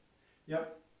covenant?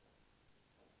 Yep.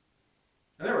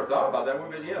 I never thought about that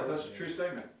one, but yes, that's a true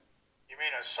statement. You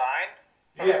mean a sign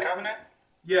of Yeah. the covenant?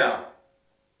 Yeah.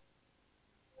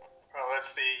 Well,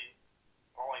 that's the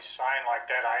only sign like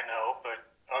that I know, but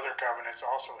other covenants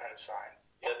also had a sign.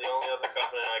 Yeah, the only other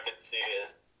covenant I could see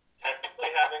is technically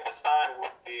having a sign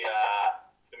would be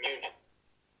communion.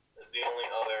 It's the only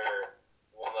other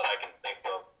one that that I can think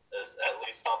of as at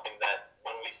least something that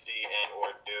when we see and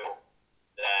or do,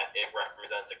 that it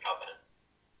represents a covenant.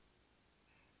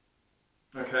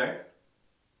 Okay.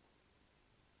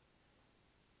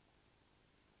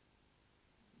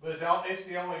 But it's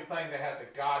the only thing that has a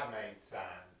God-made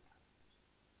sign.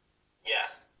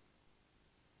 Yes.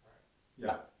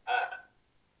 Yeah.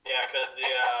 Yeah, because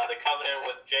the covenant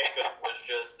with Jacob was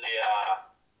just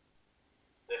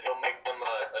that he'll make them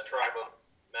a tribe of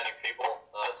many people.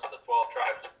 So the 12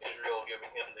 tribes of Israel giving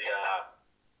him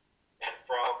and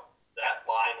from that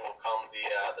line will come the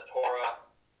Torah.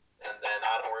 And then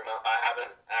I don't remember. I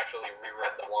haven't actually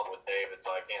reread the one with David,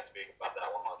 so I can't speak about that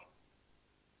one much.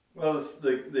 Well,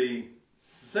 the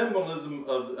symbolism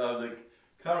of the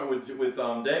covenant with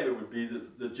David would be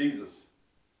the Jesus.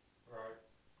 Right.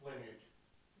 Lineage.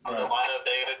 Right. The line of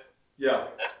David. Yeah.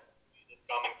 That's Jesus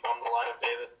coming from the line of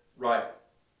David. Right.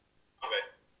 Okay.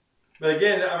 But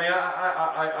again, I mean,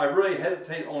 I really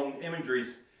hesitate on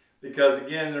imageries because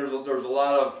again, there's a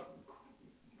lot of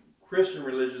Christian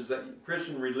religions that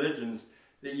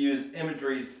use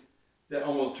imageries that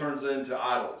almost turns into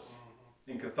idols,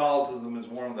 and Catholicism is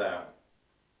one of them.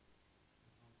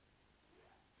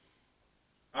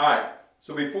 All right.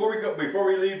 So before we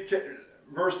leave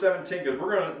verse 17, because what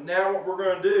we're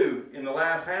going to do in the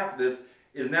last half of this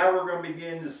is now we're going to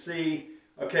begin to see,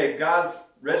 okay, God's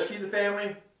rescued the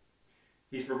family.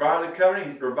 He's provided the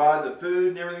covenant. He's provided the food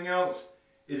and everything else.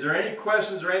 Is there any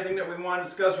questions or anything that we want to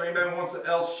discuss or anybody wants to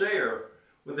else share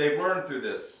what they've learned through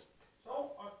this?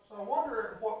 So I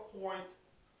wonder at what point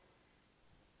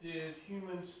did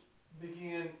humans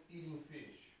begin eating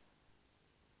fish?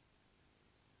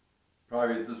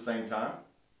 Probably at the same time.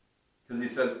 Because he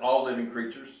says all living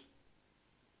creatures.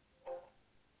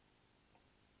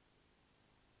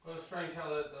 Well, it's strange how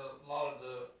that a lot of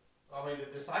the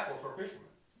disciples are fishermen.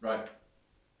 Right.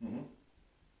 Mm-hmm.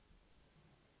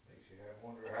 Makes you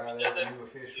wonder how they knew a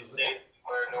fish was there.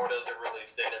 Nor does it really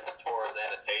state in the Torah's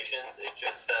annotations. It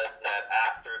just says that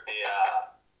after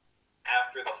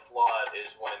the flood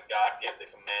is when God gave the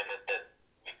commandment that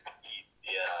we could eat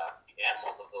the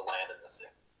animals of the land and the sea.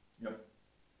 Yep.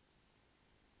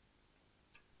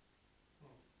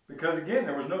 Because again,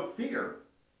 there was no fear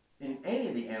in any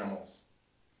of the animals.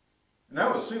 And I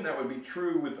would assume that would be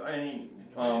true with any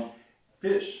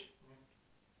fish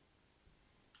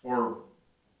or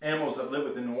animals that live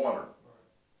within the water.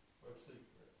 Let's see.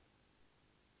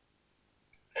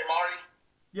 Hey, Marty.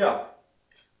 Yeah.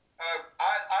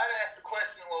 I'd asked the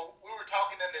question. Well, we were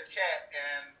talking in the chat,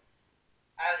 and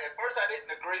at first I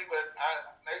didn't agree, but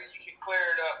maybe you can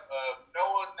clear it up.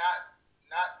 Noah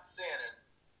not sinning,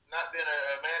 not being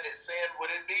a man that sinned. Would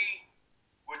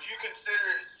you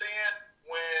consider it sin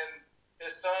when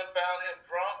his son found him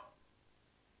drunk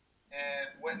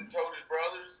and went and told his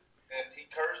brothers and he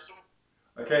cursed them?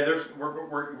 Okay,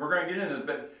 we're going to get into this,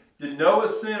 but did Noah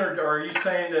sin, or are you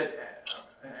saying that?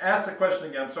 Ask the question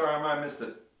again. I'm sorry, I might have missed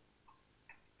it.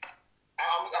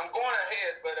 I'm going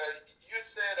ahead, but you had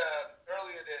said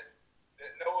earlier that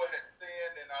Noah had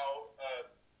sinned and all.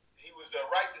 He was a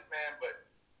righteous man, but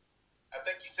I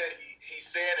think you said he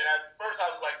sinned. And at first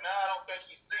I was like, no, I don't think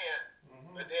he sinned.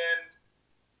 Mm-hmm. But then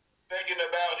thinking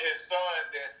about his son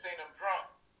that seen him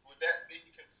drunk, would that be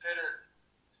considered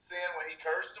sin when he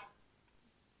cursed him?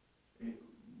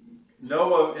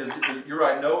 You're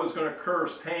right, Noah's going to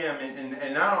curse Ham,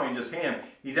 and not only just Ham,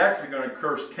 he's actually going to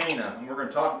curse Canaan, and we're going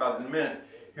to talk about it in a minute,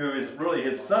 who is really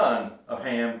his son of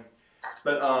Ham,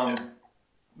 but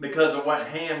because of what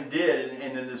Ham did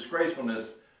and the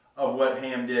disgracefulness of what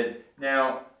Ham did.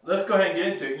 Now, let's go ahead and get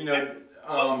into it.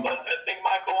 But I think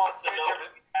Michael wants to know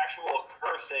if the actual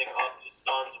cursing of his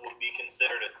sons would be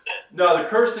considered a sin. No, the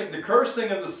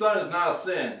cursing of the son is not a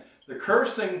sin. The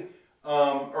cursing,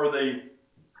 and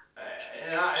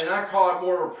I call it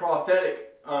more of a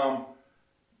prophetic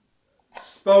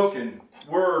spoken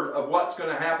word of what's going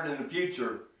to happen in the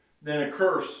future than a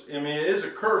curse. I mean, it is a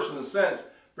curse in a sense,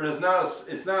 but it's not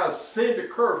a sin to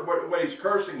curse what he's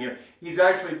cursing here. He's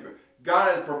actually,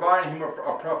 God is providing him a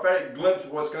prophetic glimpse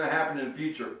of what's going to happen in the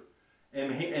future.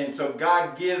 And so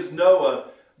God gives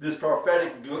Noah this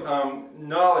prophetic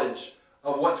knowledge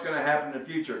of what's going to happen in the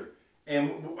future.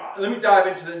 And let me dive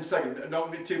into that in a second.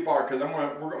 Don't get too far, because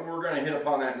we're going to hit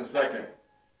upon that in a second.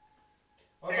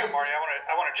 Yeah, Marty, I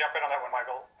want to jump in on that one,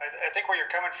 Michael. I think where you're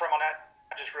coming from on that,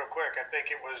 just real quick, I think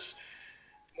it was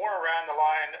more around the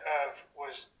line of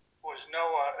was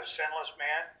Noah a sinless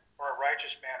man or a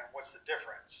righteous man, and what's the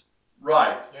difference?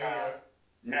 Right.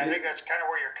 And I think that's kind of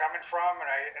where you're coming from,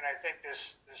 and I think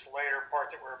this later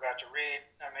part that we're about to read,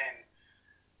 I mean,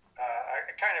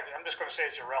 I'm just going to say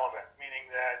it's irrelevant, meaning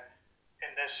that in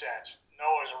this sense,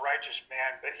 Noah is a righteous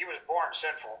man, but he was born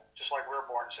sinful, just like we're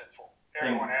born sinful.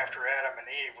 Everyone after Adam and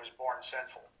Eve was born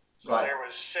sinful. So Right. there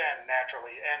was sin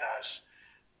naturally in us.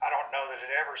 I don't know that it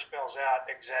ever spells out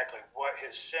exactly what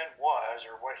his sin was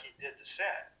or what he did to sin,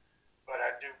 but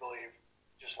I do believe,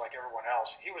 just like everyone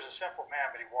else, he was a sinful man,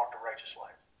 but he walked a righteous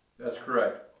life. That's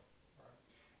correct.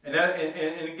 And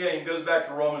again, it goes back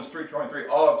to Romans 3:23.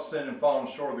 All have sinned and fallen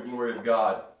short of the glory of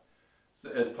God,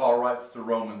 as Paul writes to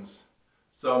Romans.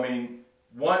 So I mean,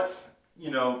 once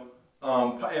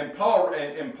and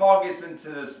Paul gets into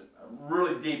this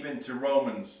really deep into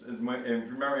Romans. And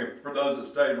remember, for those that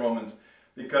studied Romans,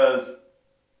 because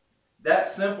that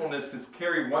sinfulness is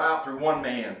carried out through one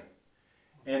man,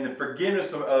 and the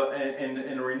forgiveness and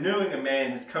the renewing of man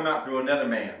has come out through another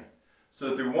man.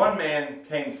 So through one man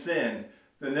came sin,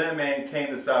 through another man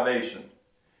came the salvation.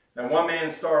 Now one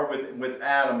man started with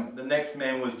Adam, the next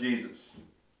man was Jesus.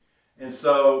 And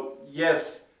so,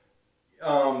 yes,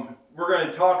 we're going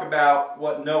to talk about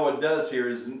what Noah does here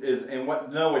and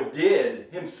what Noah did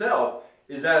himself.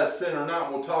 Is that a sin or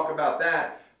not? We'll talk about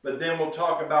that. But then we'll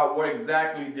talk about what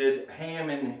exactly did Ham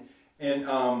and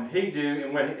he do,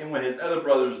 and what his other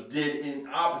brothers did in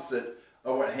opposite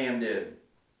of what Ham did.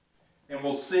 And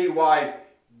we'll see why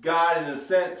God, in a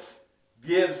sense,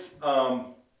 gives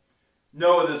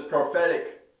Noah this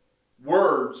prophetic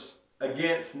words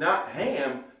against not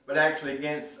Ham, but actually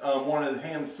against one of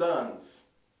Ham's sons.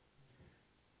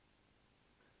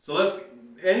 So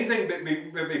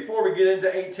before we get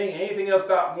into 18, anything else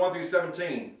about 1 through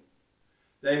 17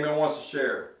 that anyone wants to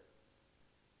share?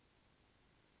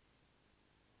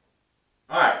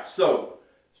 All right, so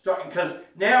because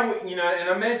now, and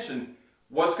I mentioned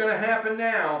what's going to happen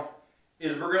now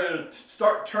is we're going to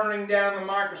start turning down the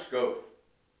microscope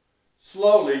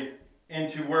slowly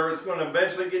into where it's going to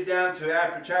eventually get down to,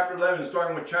 after chapter 11,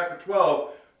 starting with chapter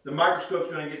 12, the microscope's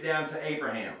going to get down to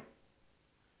Abraham.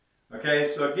 Okay,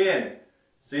 so again,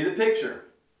 see the picture.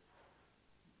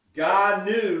 God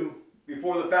knew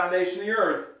before the foundation of the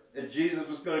earth that Jesus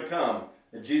was going to come,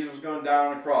 that Jesus was going to die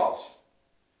on the cross.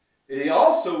 He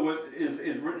also is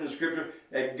written in Scripture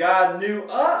that God knew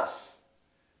us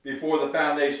before the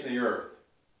foundation of the earth.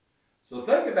 So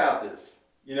think about this.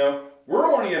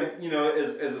 We're only,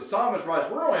 as the psalmist writes,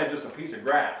 we're only just a piece of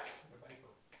grass.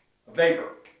 A vapor.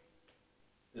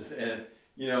 As in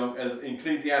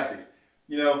Ecclesiastes.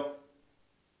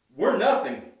 We're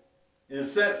nothing, in a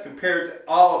sense, compared to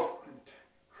all of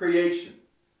creation.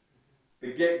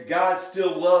 But yet God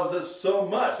still loves us so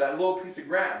much, that little piece of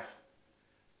grass.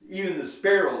 Even the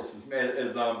sparrows,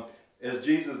 as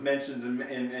Jesus mentions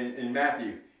in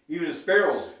Matthew, even the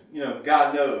sparrows,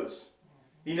 God knows.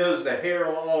 He knows the hair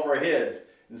on all of our heads.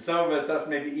 And some of us, that's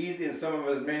maybe easy, and some of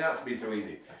us may not be so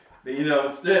easy. But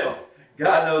still,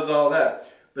 God knows all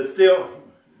that. But still,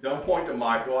 don't point to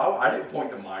Michael. I didn't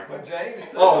point to Michael. But James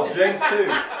too. Oh, James too.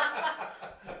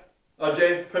 Oh,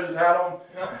 James put his hat on?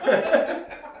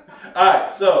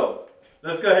 Alright, so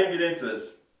let's go ahead and get into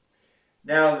this.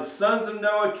 Now the sons of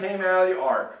Noah came out of the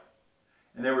ark,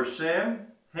 and they were Shem,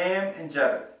 Ham, and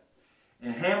Japheth.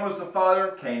 And Ham was the father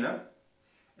of Canaan,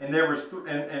 and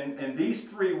and these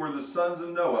three were the sons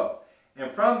of Noah.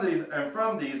 And from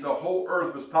these the whole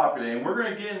earth was populated. And we're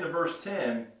going to get into verse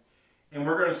 10, and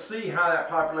we're going to see how that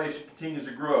population continues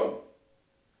to grow.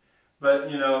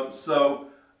 But Noah,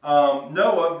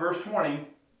 verse 20,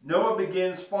 Noah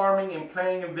begins farming and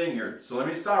planting a vineyard. So let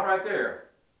me stop right there.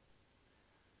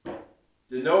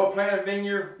 Did Noah plant a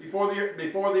vineyard before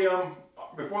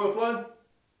the flood?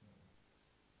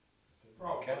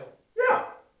 Probably. Yeah.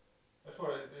 That's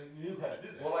what they knew how to do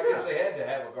that. Well, I guess they had to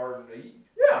have a garden to eat.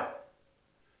 Yeah.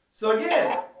 So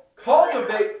again,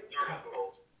 cultivate.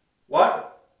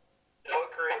 What? Noah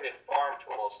created farm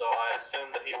tools, so I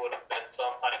assume that he would have been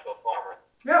some type of farmer.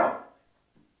 Yeah.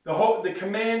 The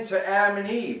command to Adam and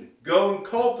Eve, go and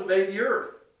cultivate the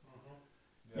earth.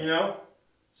 Mm-hmm. Yeah.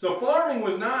 So farming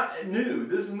was not new.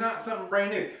 This is not something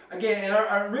brand new. Again, and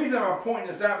the reason I'm pointing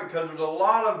this out because there's a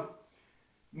lot of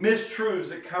mistruths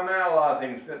that come out of a lot of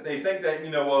things. That they think that,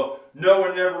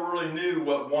 Noah never really knew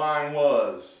what wine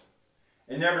was.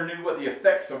 And never knew what the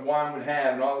effects of wine would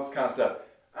have and all this kind of stuff.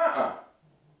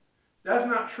 That's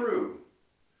not true.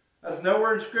 That's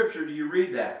nowhere in Scripture do you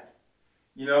read that.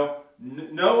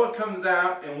 Noah comes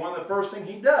out, and one of the first things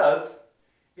he does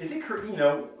is we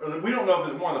don't know if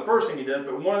it's one of the first things he does,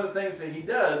 but one of the things that he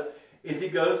does is he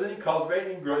goes and he cultivates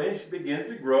and he begins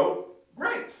to grow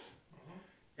grapes. Mm-hmm.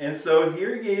 And so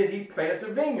here he plants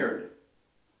a vineyard.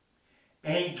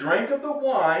 And he drank of the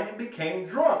wine and became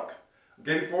drunk.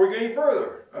 Okay, before we go any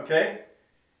further, okay?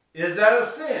 Is that a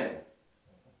sin?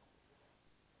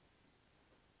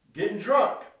 Getting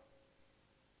drunk.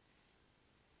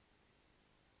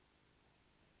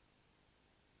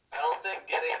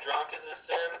 drunk is a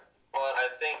sin, but I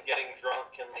think getting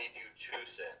drunk can lead you to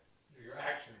sin. Your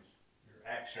actions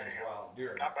while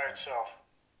doing Not by itself.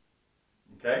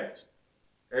 Okay?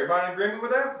 Everybody in agreement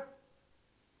with that?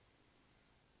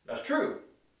 That's true.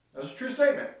 That's a true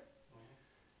statement.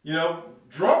 You know,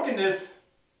 drunkenness,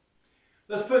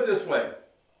 let's put it this way.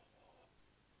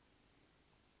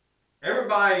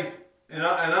 Everybody,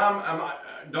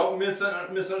 don't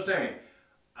misunderstand me.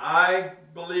 I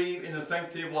believe in the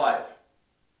sanctity of life.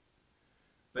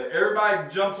 But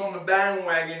everybody jumps on the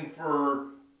bandwagon for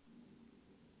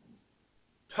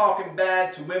talking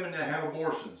bad to women that have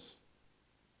abortions.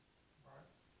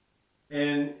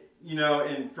 And, you know,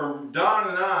 and from Don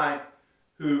and I,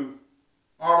 who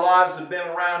our lives have been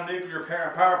around nuclear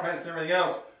power plants and everything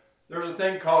else, there's a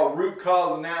thing called root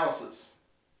cause analysis.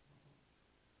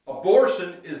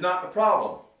 Abortion is not the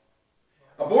problem.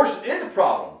 Abortion is a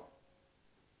problem,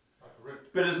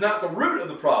 but it's not the root of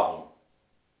the problem.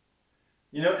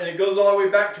 You know, and it goes all the way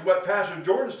back to what Pastor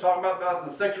Jordan's talking about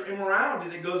the sexual immorality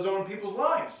that goes on in people's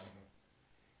lives.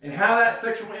 And how that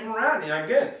sexual immorality, and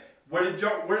again, where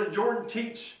did Jordan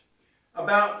teach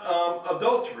about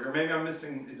adultery? Or maybe I'm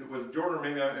missing, was it Jordan, or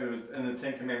maybe it was in the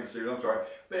Ten Commandments series, I'm sorry.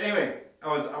 But anyway,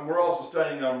 we're also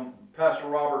studying Pastor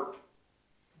Robert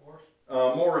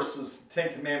Morris's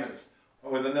Ten Commandments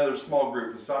with another small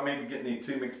group. So I may be getting these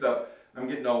two mixed up. I'm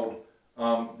getting old.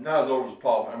 Not as old as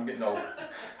Paul, but I'm getting old.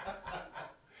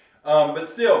 But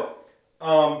still,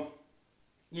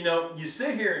 you know, you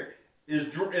sit here, is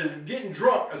getting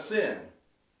drunk a sin?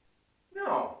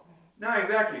 No, not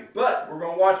exactly. But we're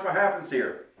going to watch what happens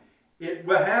here.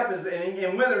 What happens,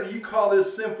 and whether you call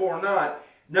this sinful or not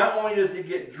only does he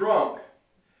get drunk,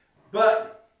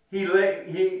 but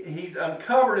he's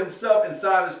uncovered himself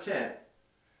inside his tent.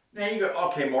 Now you go,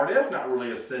 okay, Marty, that's not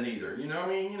really a sin either. You know what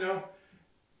I mean? You know,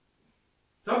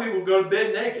 some people go to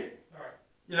bed naked. All right.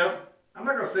 You know, I'm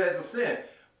not going to say it's a sin,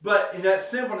 but in that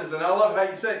sinfulness, and I love how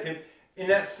you said it,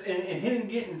 in him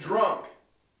getting drunk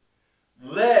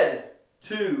led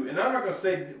to, and I'm not going to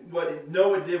say what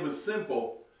Noah did was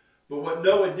sinful, but what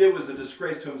Noah did was a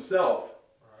disgrace to himself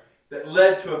that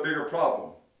led to a bigger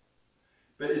problem.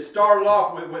 But it started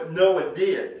off with what Noah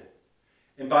did,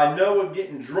 and by Noah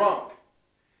getting drunk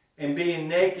and being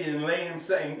naked and laying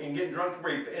himself and getting drunk to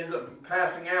where he ends up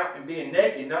passing out and being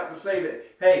naked, not to say that,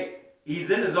 hey,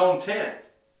 he's in his own tent.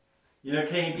 You know,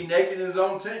 can he be naked in his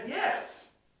own tent?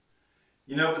 Yes.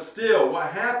 You know, but still,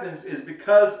 what happens is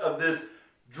because of this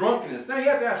drunkenness. Now you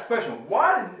have to ask the question: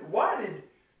 why did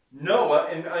Noah?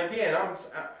 And again,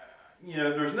 you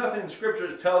know, there's nothing in Scripture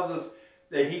that tells us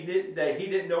that he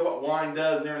didn't know what wine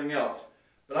does and everything else.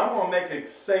 But I'm going to make a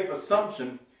safe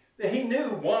assumption that he knew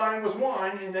wine was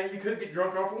wine and that you could get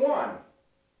drunk off of wine.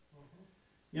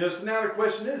 You know, so now the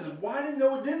question is why did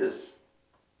Noah do this?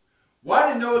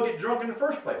 Why did Noah get drunk in the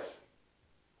first place?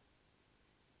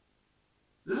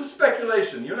 This is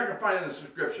speculation. You're not going to find it in the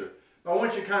Scripture. But I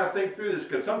want you to kind of think through this,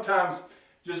 because sometimes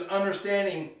just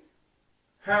understanding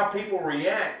how people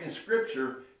react in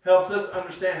Scripture helps us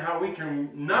understand how we can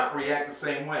not react the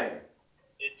same way.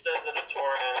 It says in a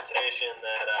Torah annotation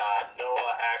that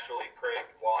Noah actually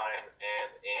craved wine, and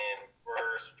in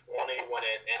verse 20, when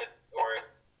it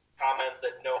comments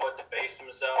that Noah debased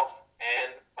himself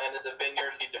and planted the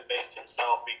vineyard, he debased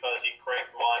himself because he craved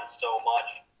wine so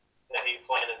much that he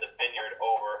planted the vineyard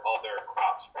over other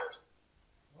crops first.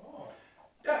 Oh.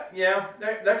 Yeah,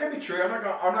 that could be true. I'm not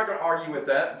going to argue with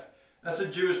that. That's a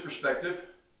Jewish perspective.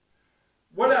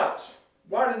 What else?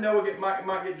 Why did Noah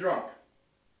might get drunk?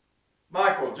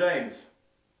 Michael, James.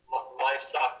 Life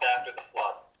sucked after the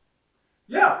flood.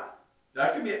 Yeah,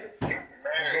 that could be it.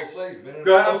 Married.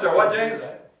 Go ahead. I'm sorry. What, James?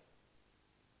 That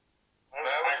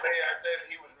was me. I said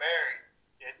he was married.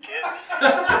 Get kids.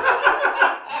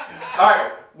 All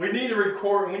right. We need to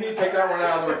record. We need to take that one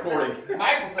out of the recording.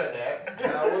 Michael said that.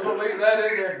 We're going to leave that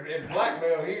in there and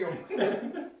blackmail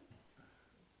him.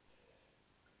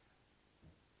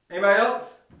 Anybody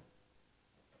else?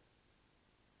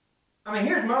 I mean,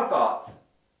 here's my thoughts.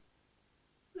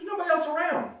 There's nobody else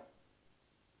around.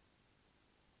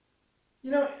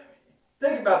 You know,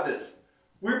 think about this.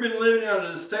 We've been living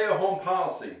under the stay-at-home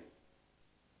policy.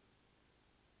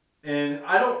 And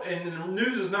the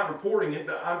news is not reporting it,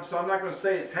 but so I'm not going to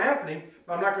say it's happening,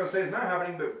 but I'm not going to say it's not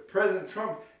happening, but President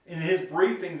Trump, in his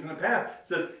briefings in the past,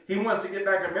 says he wants to get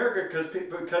back in America because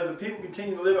if people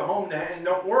continue to live at home and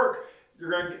don't work,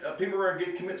 people are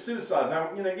going to commit suicide.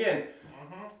 Now, you know, again,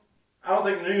 I don't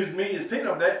think the news media is picking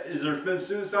up that. Is there's been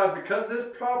suicides because of this?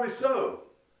 Probably so.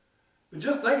 But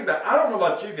just think about it. I don't know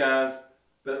about you guys,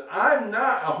 but I'm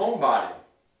not a homebody.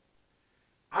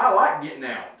 I like getting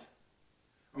out.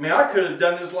 I mean, I could have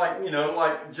done this like,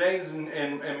 like James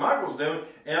and Michael's doing,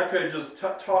 and I could have just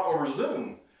taught over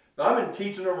Zoom. But I've been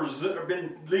teaching over Zoom, I've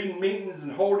been leading meetings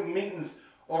and holding meetings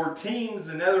over Teams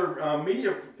and other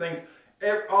media things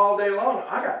all day long.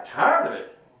 I got tired of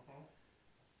it.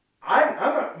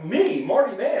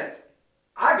 Marty Vance,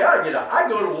 I gotta get out. I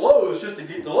go to Lowe's just to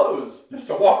get to Lowe's, just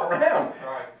to walk around.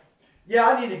 Right. Yeah,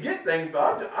 I need to get things,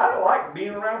 but I don't like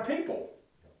being around people.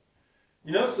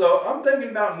 So I'm thinking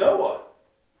about Noah.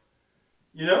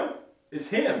 It's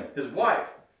him, his wife,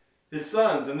 his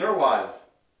sons and their wives,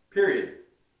 period.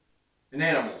 And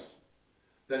animals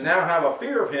that now have a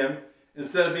fear of him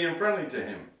instead of being friendly to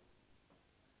him.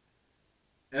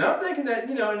 And I'm thinking that,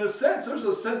 in a sense, there's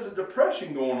a sense of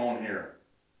depression going on here.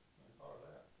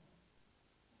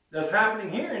 That's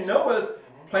happening here. And Noah's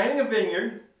planting a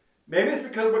vineyard. Maybe it's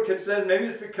because of what Kip says. Maybe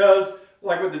it's because,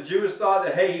 like with the Jewish thought,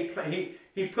 that, hey,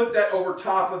 he put that over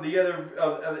top of the other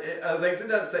things. It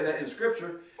doesn't say that in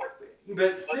Scripture.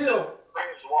 But still.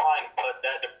 Craves wine, but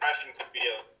that depression could be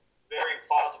a very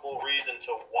plausible reason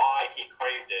to why he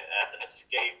craved it, as an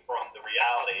escape from the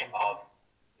reality of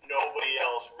nobody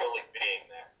else really being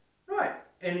there. Right.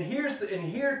 And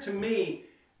here to me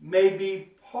may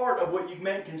be part of what you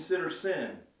may consider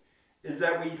sin, is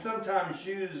that we sometimes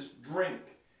use drink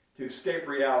to escape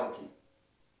reality.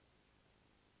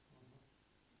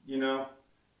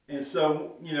 And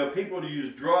so, people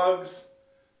use drugs,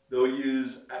 they'll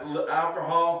use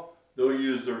alcohol, they'll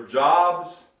use their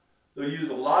jobs, they'll use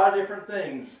a lot of different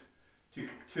things to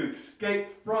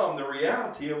escape from the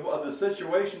reality of the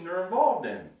situation they're involved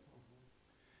in.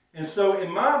 And so in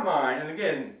my mind, and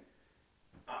again,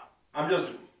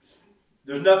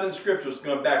 there's nothing in Scripture that's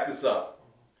going to back this up.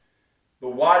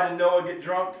 But why did Noah get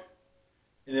drunk?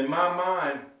 And in my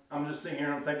mind, I'm just sitting here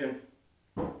and I'm thinking,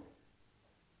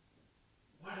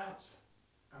 what else?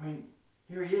 I mean,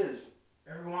 here he is.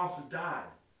 Everyone else has died.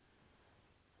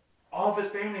 All of his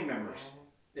family members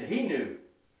that he knew.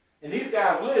 And these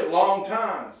guys lived long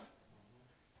times.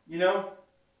 Noah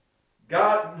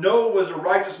was a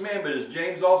righteous man, but as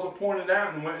James also pointed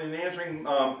out in answering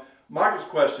Michael's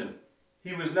question,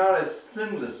 he was not a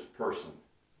sinless person.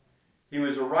 He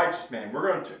was a righteous man.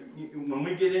 When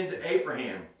we get into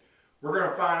Abraham, we're going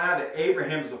to find out that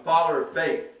Abraham is a father of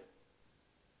faith.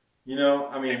 He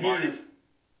is.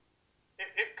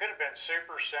 It could have been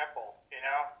super simple,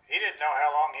 He didn't know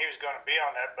how long he was going to be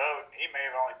on that boat. He may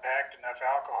have only packed enough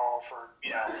alcohol for, a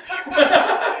few minutes.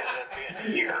 It ended up being a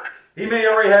year. He may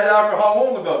already had alcohol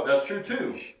on the boat. That's true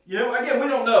too. Again, we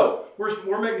don't know.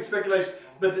 We're making speculation.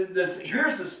 But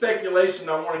here's the speculation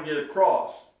I want to get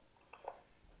across.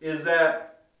 Is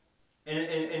that,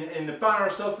 and to find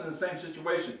ourselves in the same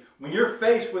situation. When you're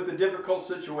faced with a difficult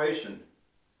situation,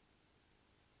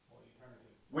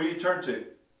 what do you turn to?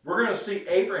 We're going to see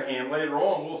Abraham later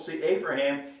on. We'll see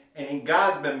Abraham, and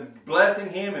God's been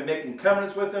blessing him and making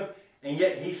covenants with him, and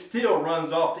yet he still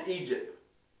runs off to Egypt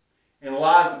and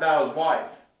lies about his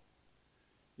wife.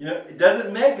 It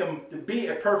doesn't make him to be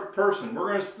a perfect person. We're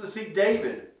going to see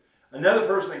David, another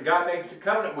person that God makes a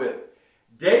covenant with.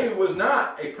 David was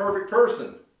not a perfect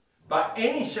person by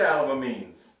any shadow of a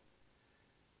means.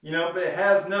 But it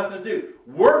has nothing to do.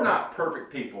 We're not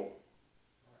perfect people.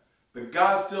 But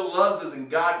God still loves us, and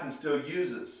God can still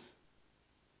use us.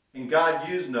 And God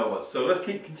used Noah. So let's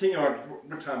continue on.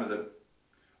 What time is it?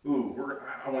 Ooh,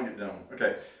 I want to get done.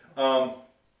 Okay. Noah.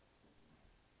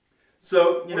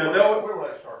 Where were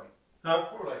they starting? Huh?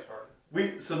 Where were they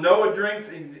starting? So Noah drinks.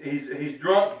 He's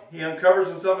drunk. He uncovers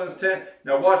himself in his tent.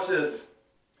 Now watch this.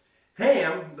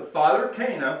 Ham, the father of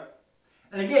Canaan.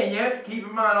 And again, you have to keep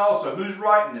in mind also who's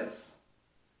writing this.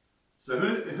 So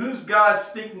who's God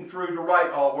speaking through to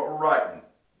write all what we're writing?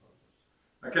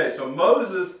 Okay, so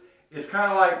Moses is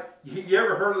kind of like, you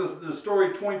ever heard of the story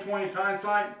 20/20's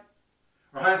hindsight?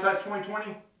 Or hindsight's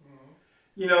 20/20?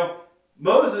 Mm-hmm.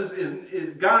 Moses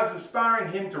is God's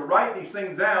inspiring him to write these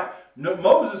things out. No,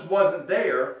 Moses wasn't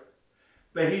there,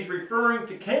 but he's referring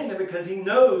to Canaan because he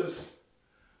knows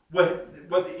what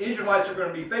the Israelites are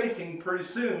going to be facing pretty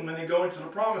soon when they go into the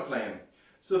promised land.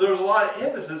 So there's a lot of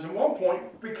emphasis at one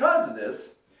point because of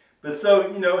this. But so,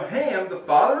 Ham, the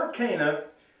father of Canaan,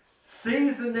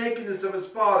 sees the nakedness of his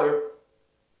father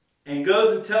and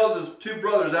goes and tells his two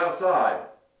brothers outside.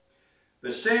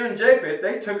 But Shem and Japheth,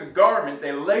 they took a garment,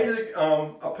 they laid it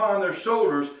upon their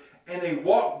shoulders, and they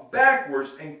walked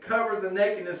backwards and covered the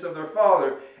nakedness of their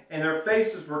father, and their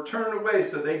faces were turned away,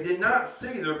 so they did not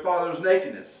see their father's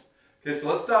nakedness. Okay, so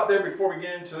let's stop there before we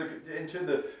get into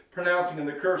the pronouncing of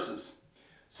the curses.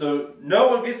 So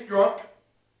Noah gets drunk.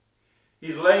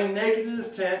 He's laying naked in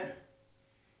his tent.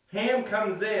 Ham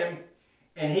comes in,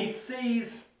 and he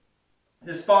sees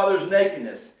his father's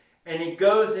nakedness. And he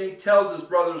goes and he tells his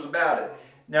brothers about it.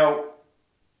 Now,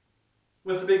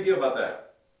 what's the big deal about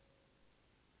that?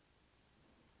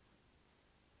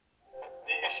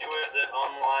 The issue is that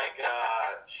unlike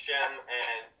Shem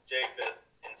and Japheth,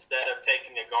 instead of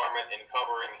taking a garment and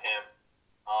covering him,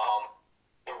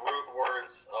 the root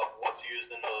words of what's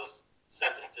used in those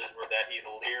sentences were that he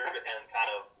leered and kind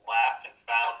of laughed and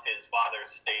found his father's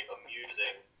state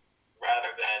amusing rather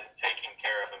than taking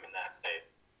care of him in that state.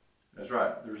 That's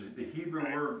right. There's the Hebrew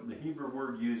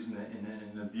word used in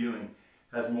the viewing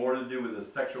has more to do with a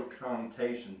sexual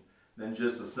connotation than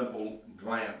just a simple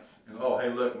glance and, oh, hey,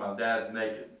 look, my dad's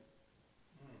naked,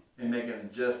 and making a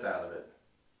jest out of it.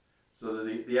 So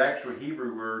the actual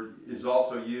Hebrew word is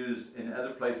also used in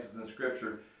other places in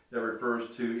Scripture that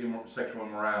refers to sexual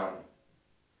immorality.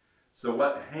 So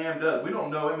what Ham does, we don't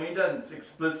know. I mean, he doesn't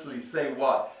explicitly say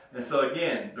what. And so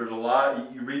again, there's a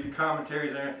lot. You read the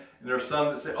commentaries there, and there's some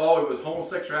that say, "Oh, it was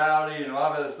homosexuality and a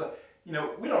lot of other stuff." You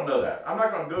know, we don't know that. I'm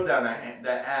not going to go down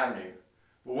that avenue.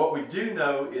 But what we do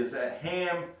know is that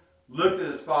Ham looked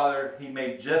at his father. He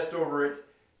made jest over it.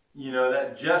 You know,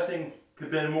 that jesting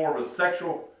could have been more of a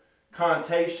sexual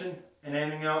connotation and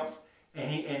anything else.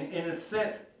 And in a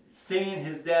sense, seeing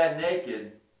his dad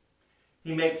naked,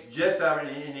 he makes jest out of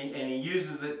it, and he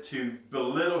uses it to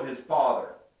belittle his father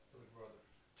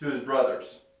to his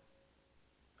brothers.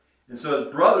 And so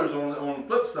his brothers, on the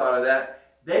flip side of that,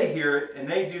 they hear it and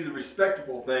they do the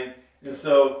respectable thing. And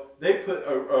so they put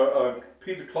a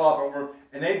piece of cloth over them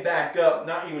and they back up,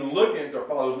 not even looking at their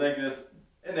father's nakedness,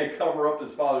 and they cover up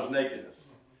his father's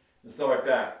nakedness and stuff like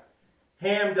that.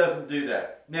 Ham doesn't do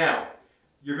that. Now,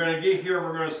 you're going to get here and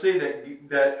we're going to see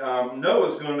that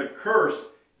Noah's going to curse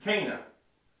Canaan.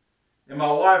 And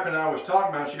my wife and I was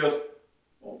talking about it. She goes,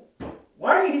 well,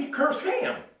 why did he curse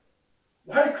Ham?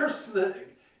 Why did he curse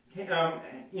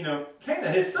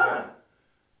Canaan, his son?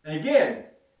 And again,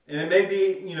 and it may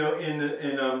be,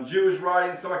 in Jewish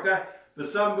writings, stuff like that, but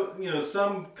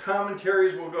some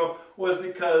commentaries will go, well, it's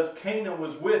because Canaan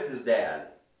was with his dad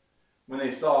when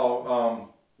they saw,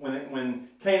 when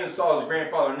Canaan saw his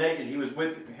grandfather naked, he was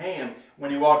with Ham when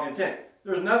he walked in the tent.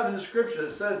 There's nothing in the Scripture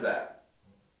that says that.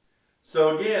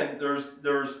 So again,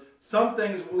 there's some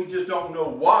things we just don't know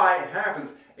why it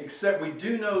happens, except we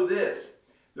do know this.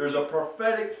 There's a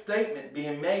prophetic statement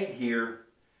being made here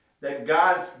that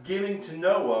God's giving to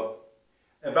Noah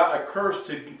about a curse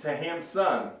to Ham's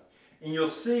son. And you'll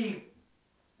see,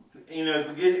 as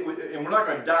we get, and we're not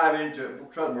going to dive into,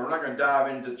 trust me, we're not going to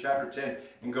dive into chapter 10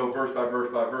 and go verse by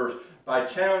verse by verse. But I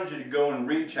challenge you to go and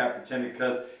read chapter 10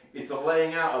 because it's a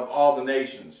laying out of all the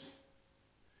nations.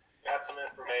 Got some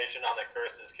information on the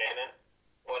curses Canaan.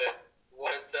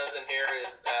 What it says in here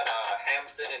is that Ham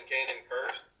sinned and Canaan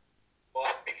cursed,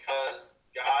 but because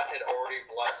God had already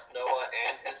blessed Noah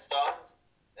and his sons,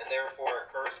 and therefore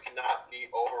a curse cannot be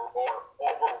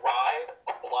override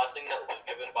a blessing that was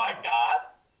given by God,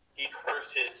 he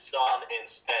cursed his son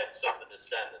instead, so the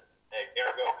descendants.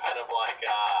 Ergo, kind of like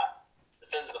the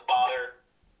sins of the father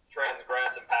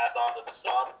transgress and pass on to the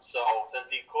son. So since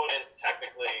he couldn't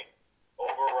technically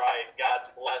override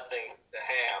God's blessing to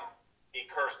Ham, he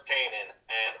cursed Canaan,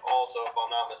 and also, if I'm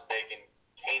not mistaken,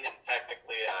 Canaan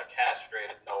technically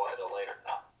castrated Noah at a later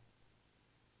time.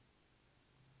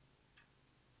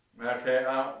 Okay,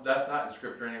 that's not in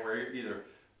Scripture anywhere either.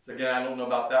 So again, I don't know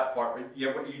about that part, but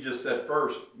yeah, what you just said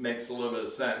first makes a little bit of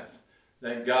sense.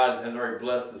 That God had already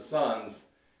blessed the sons,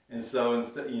 and so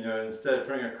instead of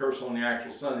putting a curse on the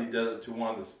actual son, he does it to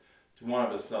one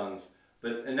of his sons.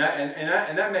 But and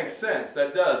that makes sense.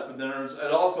 That does. But then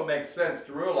it also makes sense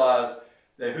to realize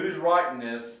that who's writing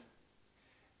this,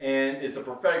 and it's a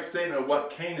prophetic statement of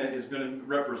what Canaan is going to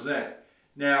represent.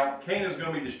 Now, Canaan is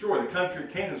going to be destroyed. The country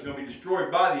of Canaan is going to be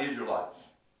destroyed by the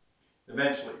Israelites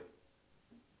eventually.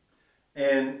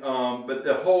 And but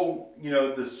the whole,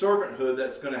 the servanthood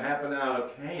that's going to happen out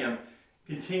of Ham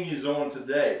continues on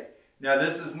today. Now,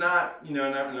 this is not, and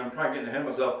I'm probably getting ahead of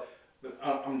myself, but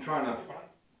I'm trying to.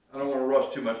 I don't want to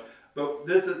rush too much, but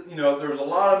this is, there's a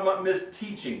lot of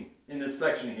misteaching in this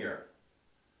section here.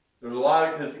 There's a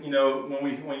lot of, because,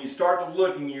 when you start to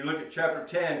look and you look at chapter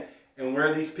 10 and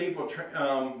where these people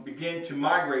begin to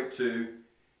migrate to,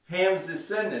 Ham's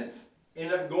descendants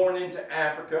end up going into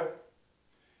Africa,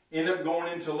 end up going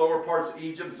into lower parts of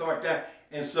Egypt and stuff like that.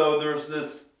 And so there's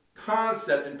this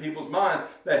concept in people's mind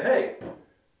that, hey,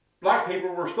 black people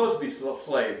were supposed to be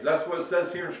slaves. That's what it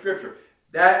says here in Scripture.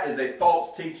 That is a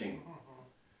false teaching.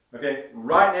 Okay,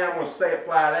 right now I'm going to say it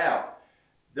flat out.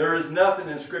 There is nothing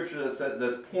in Scripture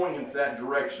that's pointing to that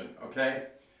direction. Okay,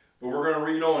 but we're going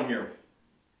to read on here.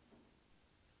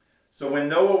 So when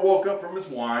Noah woke up from his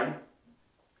wine,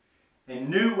 and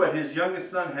knew what his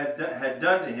youngest son had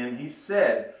done to him, he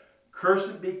said,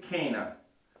 Cursed be Canaan,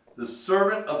 the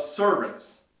servant of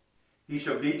servants. He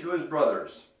shall be to his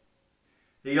brothers.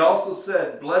 He also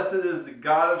said, Blessed is the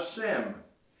God of Shem,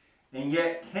 and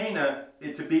yet Canaan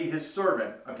is to be his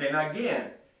servant. Okay, now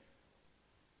again,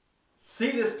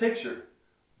 see this picture.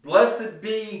 Blessed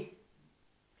be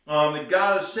the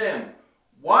God of Shem.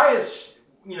 Why is,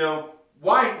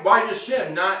 why just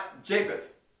Shem, not Japheth?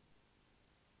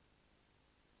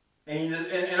 And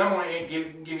I'm going to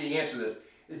give you the answer to this.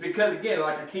 It's because, again,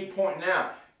 like I keep pointing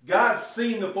out, God's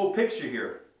seen the full picture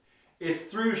here.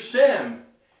 It's through Shem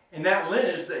and that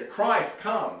lineage that Christ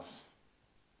comes.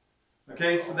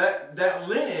 Okay, so that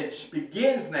lineage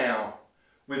begins now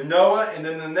with Noah, and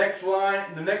then the next one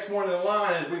in the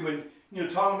line, as we've been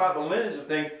talking about the lineage of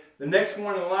things, the next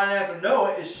one in the line after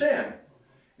Noah is Shem.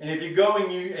 And if you go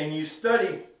and you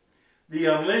study the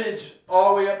lineage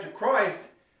all the way up to Christ,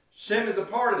 Shem is a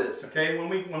part of this. Okay, when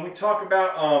we talk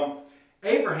about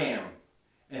Abraham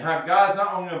and how God's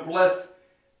not only going to bless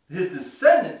his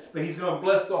descendants, but he's going to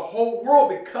bless the whole world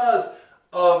because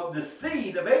of the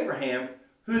seed of Abraham.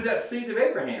 Who's that seed of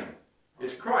Abraham?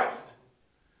 It's Christ.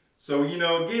 So,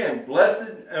 again,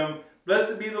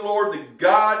 blessed be the Lord, the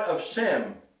God of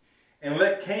Shem, and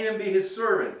let Canaan be his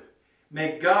servant.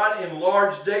 May God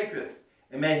enlarge Japheth,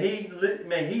 and may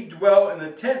he dwell in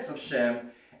the tents of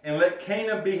Shem, and let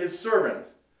Canaan be his servant.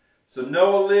 So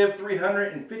Noah lived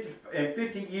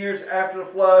 350 years after the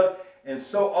flood, and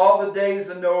so all the days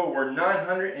of Noah were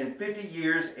 950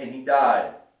 years, and he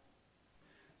died.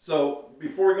 So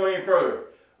before we go any further,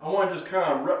 I want to just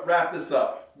kind of wrap this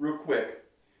up real quick.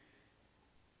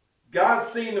 God's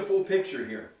seeing the full picture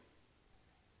here.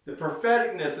 The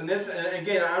propheticness, and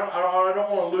again, I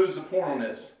don't want to lose the point on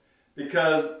this,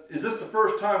 because is this the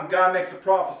first time God makes a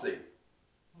prophecy?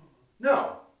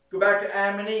 No. Go back to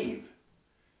Adam and Eve.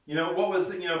 What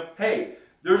was it? Hey,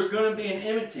 there's going to be an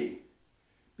enmity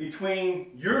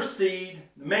between your seed,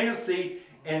 the man's seed,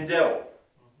 and devil.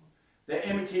 The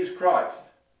enmity is Christ.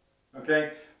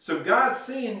 Okay? So God's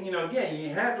seeing, again, you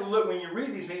have to look, when you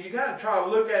read these things, you got to try to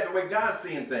look at the way God's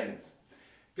seeing things.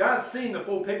 God's seeing the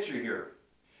full picture here.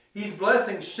 He's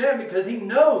blessing Shem because he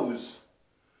knows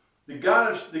the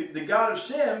God of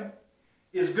Shem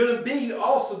is going to be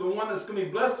also the one that's going to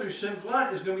be blessed through Shem's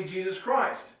line is going to be Jesus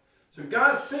Christ. So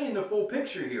God's seeing the full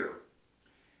picture here.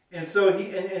 And so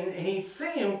he's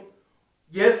seeing,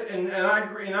 yes, and I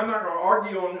agree, and I'm not going to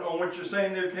argue on what you're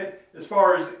saying there, as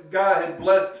far as God had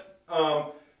blessed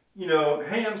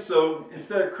Ham, so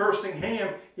instead of cursing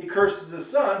Ham, he curses his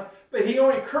son, but he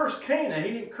only cursed Canaan.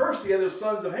 He didn't curse the other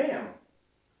sons of Ham.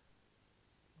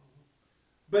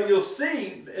 But you'll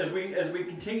see, as we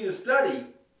continue to study,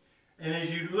 and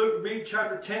as you read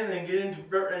chapter 10 and get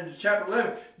into chapter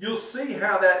 11, you'll see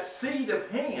how that seed of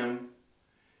Ham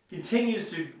continues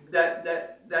to,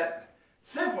 that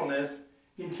sinfulness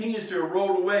continues to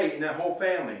erode away in that whole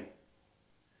family.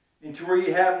 Into where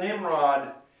you have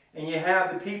Nimrod, and you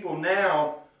have the people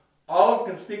now, all of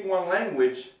them can speak one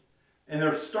language, and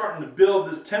they're starting to build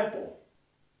this temple.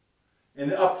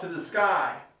 And up to the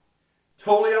sky.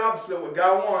 Totally opposite of what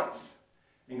God wants.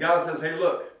 And God says, hey,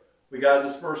 look, we got to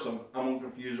disperse them. I'm going to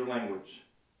confuse their language.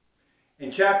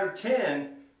 And chapter 10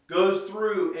 goes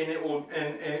through, and it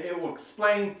will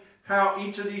explain how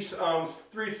each of these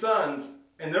three sons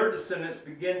and their descendants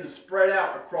begin to spread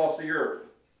out across the earth.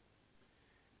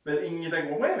 But and you think,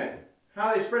 well, wait a minute.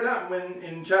 How they spread out? When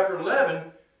in chapter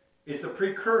 11, it's a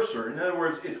precursor. In other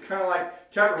words, it's kind of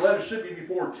like chapter 11 should be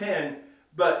before 10,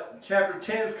 but chapter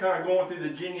 10 is kind of going through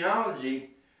the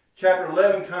genealogy. Chapter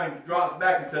 11 kind of drops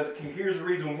back and says, okay, here's the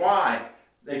reason why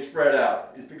they spread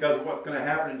out. It's because of what's going to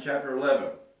happen in chapter 11.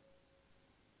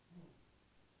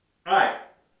 All right.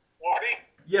 Marty?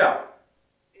 Yeah.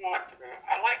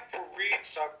 I'd like to read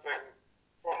something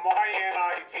from my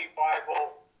NIV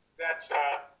Bible that's an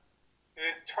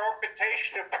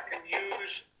interpretation, if I can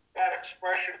use that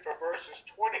expression, for verses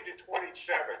 20 to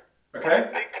 27. Okay. I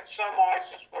think it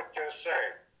summarizes what you're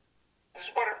saying. This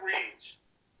is what it reads.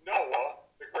 Noah,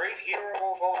 the great hero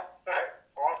of our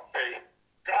faith,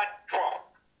 got drunk,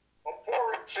 a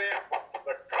poor example for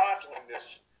the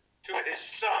godliness to his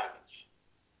sons.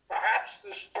 Perhaps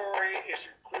the story is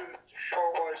included to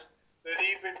show us that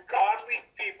even godly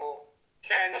people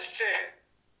can sin,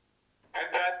 and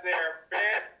that their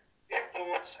bad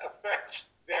influence affects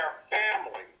their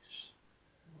families.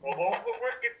 Although the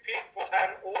wicked people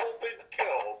had all been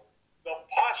killed, the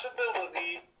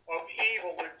possibility of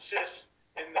evil exists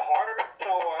in the heart of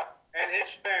Noah and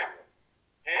his family.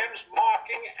 Ham's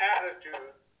mocking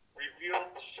attitude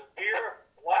revealed the severe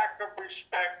lack of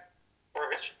respect for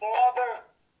his father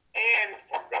and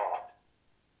for God.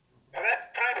 And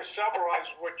that kind of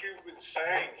summarizes what you've been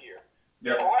saying here.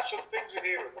 Yep. There are some things in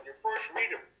here that when you first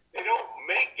read them, they don't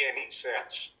make any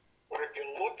sense. But if you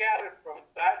look at it from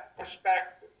that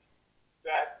perspective,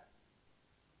 that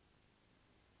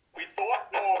we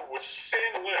thought Noah was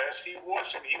sinless, he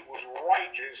wasn't, he was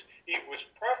righteous, he was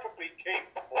perfectly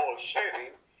capable of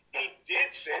sinning. He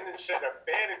did sin and set a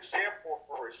bad example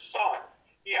for his son.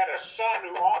 He had a son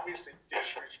who obviously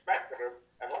disrespected him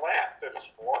and laughed at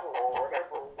his father or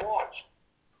whatever it was.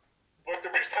 But the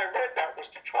reason I read that was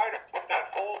to try to put that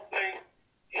whole thing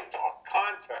into a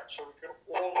context so we can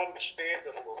all understand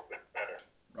it a little bit better.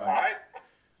 Right. All right?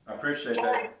 I appreciate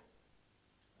that.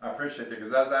 I appreciate that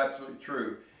because that's absolutely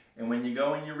true. And when you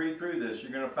go and you read through this,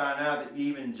 you're going to find out that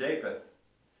even Japheth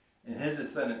and his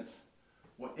descendants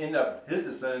will end up, his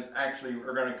descendants actually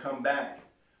are going to come back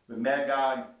with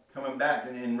Magog coming back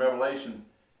in Revelation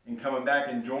and coming back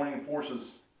and joining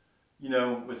forces, you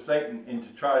know, with Satan and to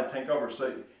try to take over.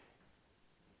 So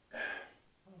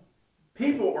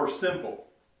people are simple.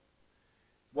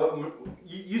 What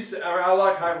you say, I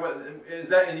like how, what, is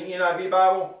that in the NIV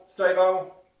Bible, Study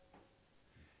Bible?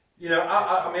 You know,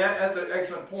 I mean, that's an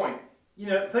excellent point. You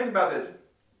know, think about this.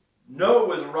 Noah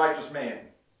was a righteous man.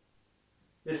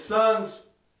 His sons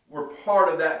were part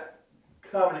of that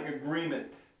covenant agreement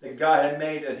that God had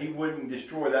made that he wouldn't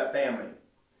destroy that family,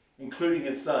 including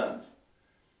his sons.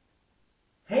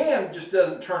 Ham just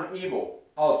doesn't turn evil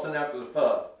all of a sudden after the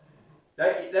flood.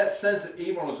 That sense of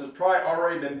evilness has probably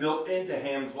already been built into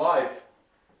Ham's life.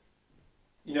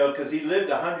 You know, because he lived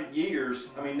 100 years.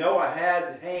 I mean, Noah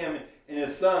had Ham and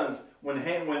his sons when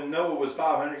Noah was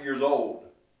 500 years old.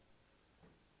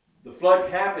 The flood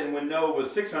happened when Noah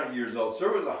was 600 years old. So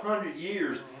there was 100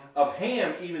 years of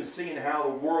Ham even seeing how the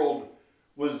world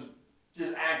was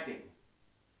just acting.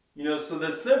 You know, so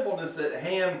the sinfulness that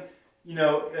Ham, you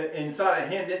know, inside of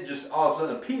Ham didn't just all of a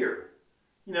sudden appear.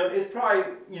 You know, it's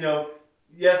probably, you know,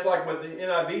 yes, like what the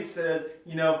NIV said,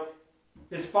 you know,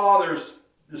 his father's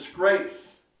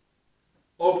disgrace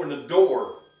opened the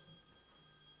door.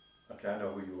 Okay, I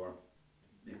know who you are.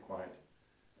 Be quiet.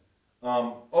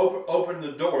 Open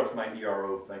the door, that's my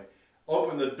ERO thing.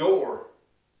 Open the door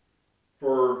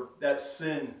for that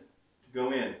sin to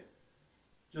go in.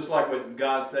 Just like what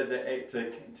God said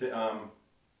to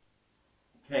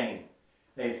Cain.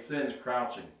 Hey, sin's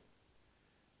crouching.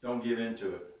 Don't give in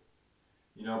to it.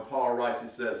 You know, Paul writes, he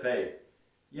says, hey,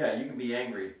 yeah, you can be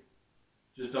angry.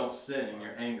 Just don't sin in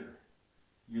your anger.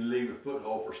 You leave a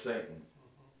foothold for Satan.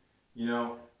 You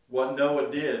know, what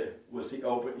Noah did was he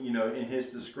opened, you know, in his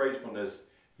disgracefulness,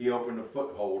 he opened a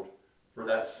foothold for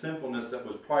that sinfulness that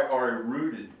was probably already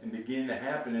rooted and beginning to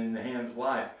happen in the Ham's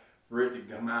life for it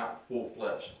to come out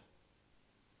full-fleshed.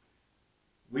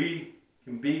 We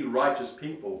can be righteous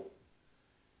people,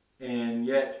 and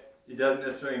yet it doesn't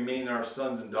necessarily mean our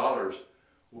sons and daughters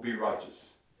will be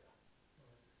righteous.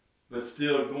 But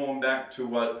still, going back to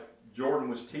what Jordan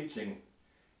was teaching,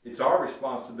 it's our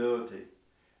responsibility.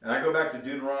 And I go back to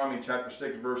Deuteronomy chapter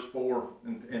 6, verse 4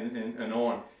 and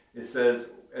on. It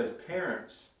says, as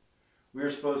parents, we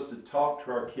are supposed to talk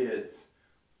to our kids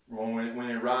when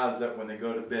they rise up, when they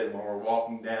go to bed, when we're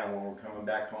walking down, when we're coming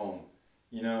back home.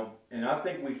 You know, and I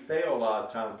think we fail a lot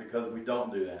of times because we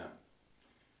don't do that.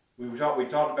 We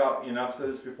talk about, you know, I've said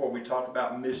this before, we talk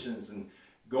about missions and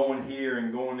going here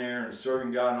and going there and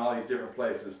serving God in all these different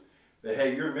places. But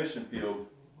hey, your mission field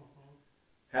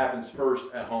happens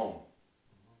first at home.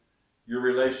 Your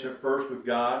relationship first with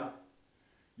God,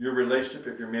 your relationship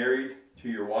if you're married to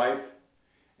your wife,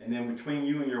 and then between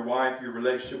you and your wife, your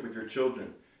relationship with your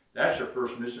children. That's your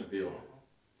first mission field.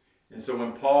 And so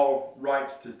when Paul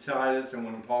writes to Titus and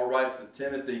when Paul writes to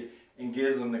Timothy and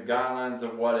gives them the guidelines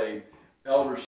of what a elder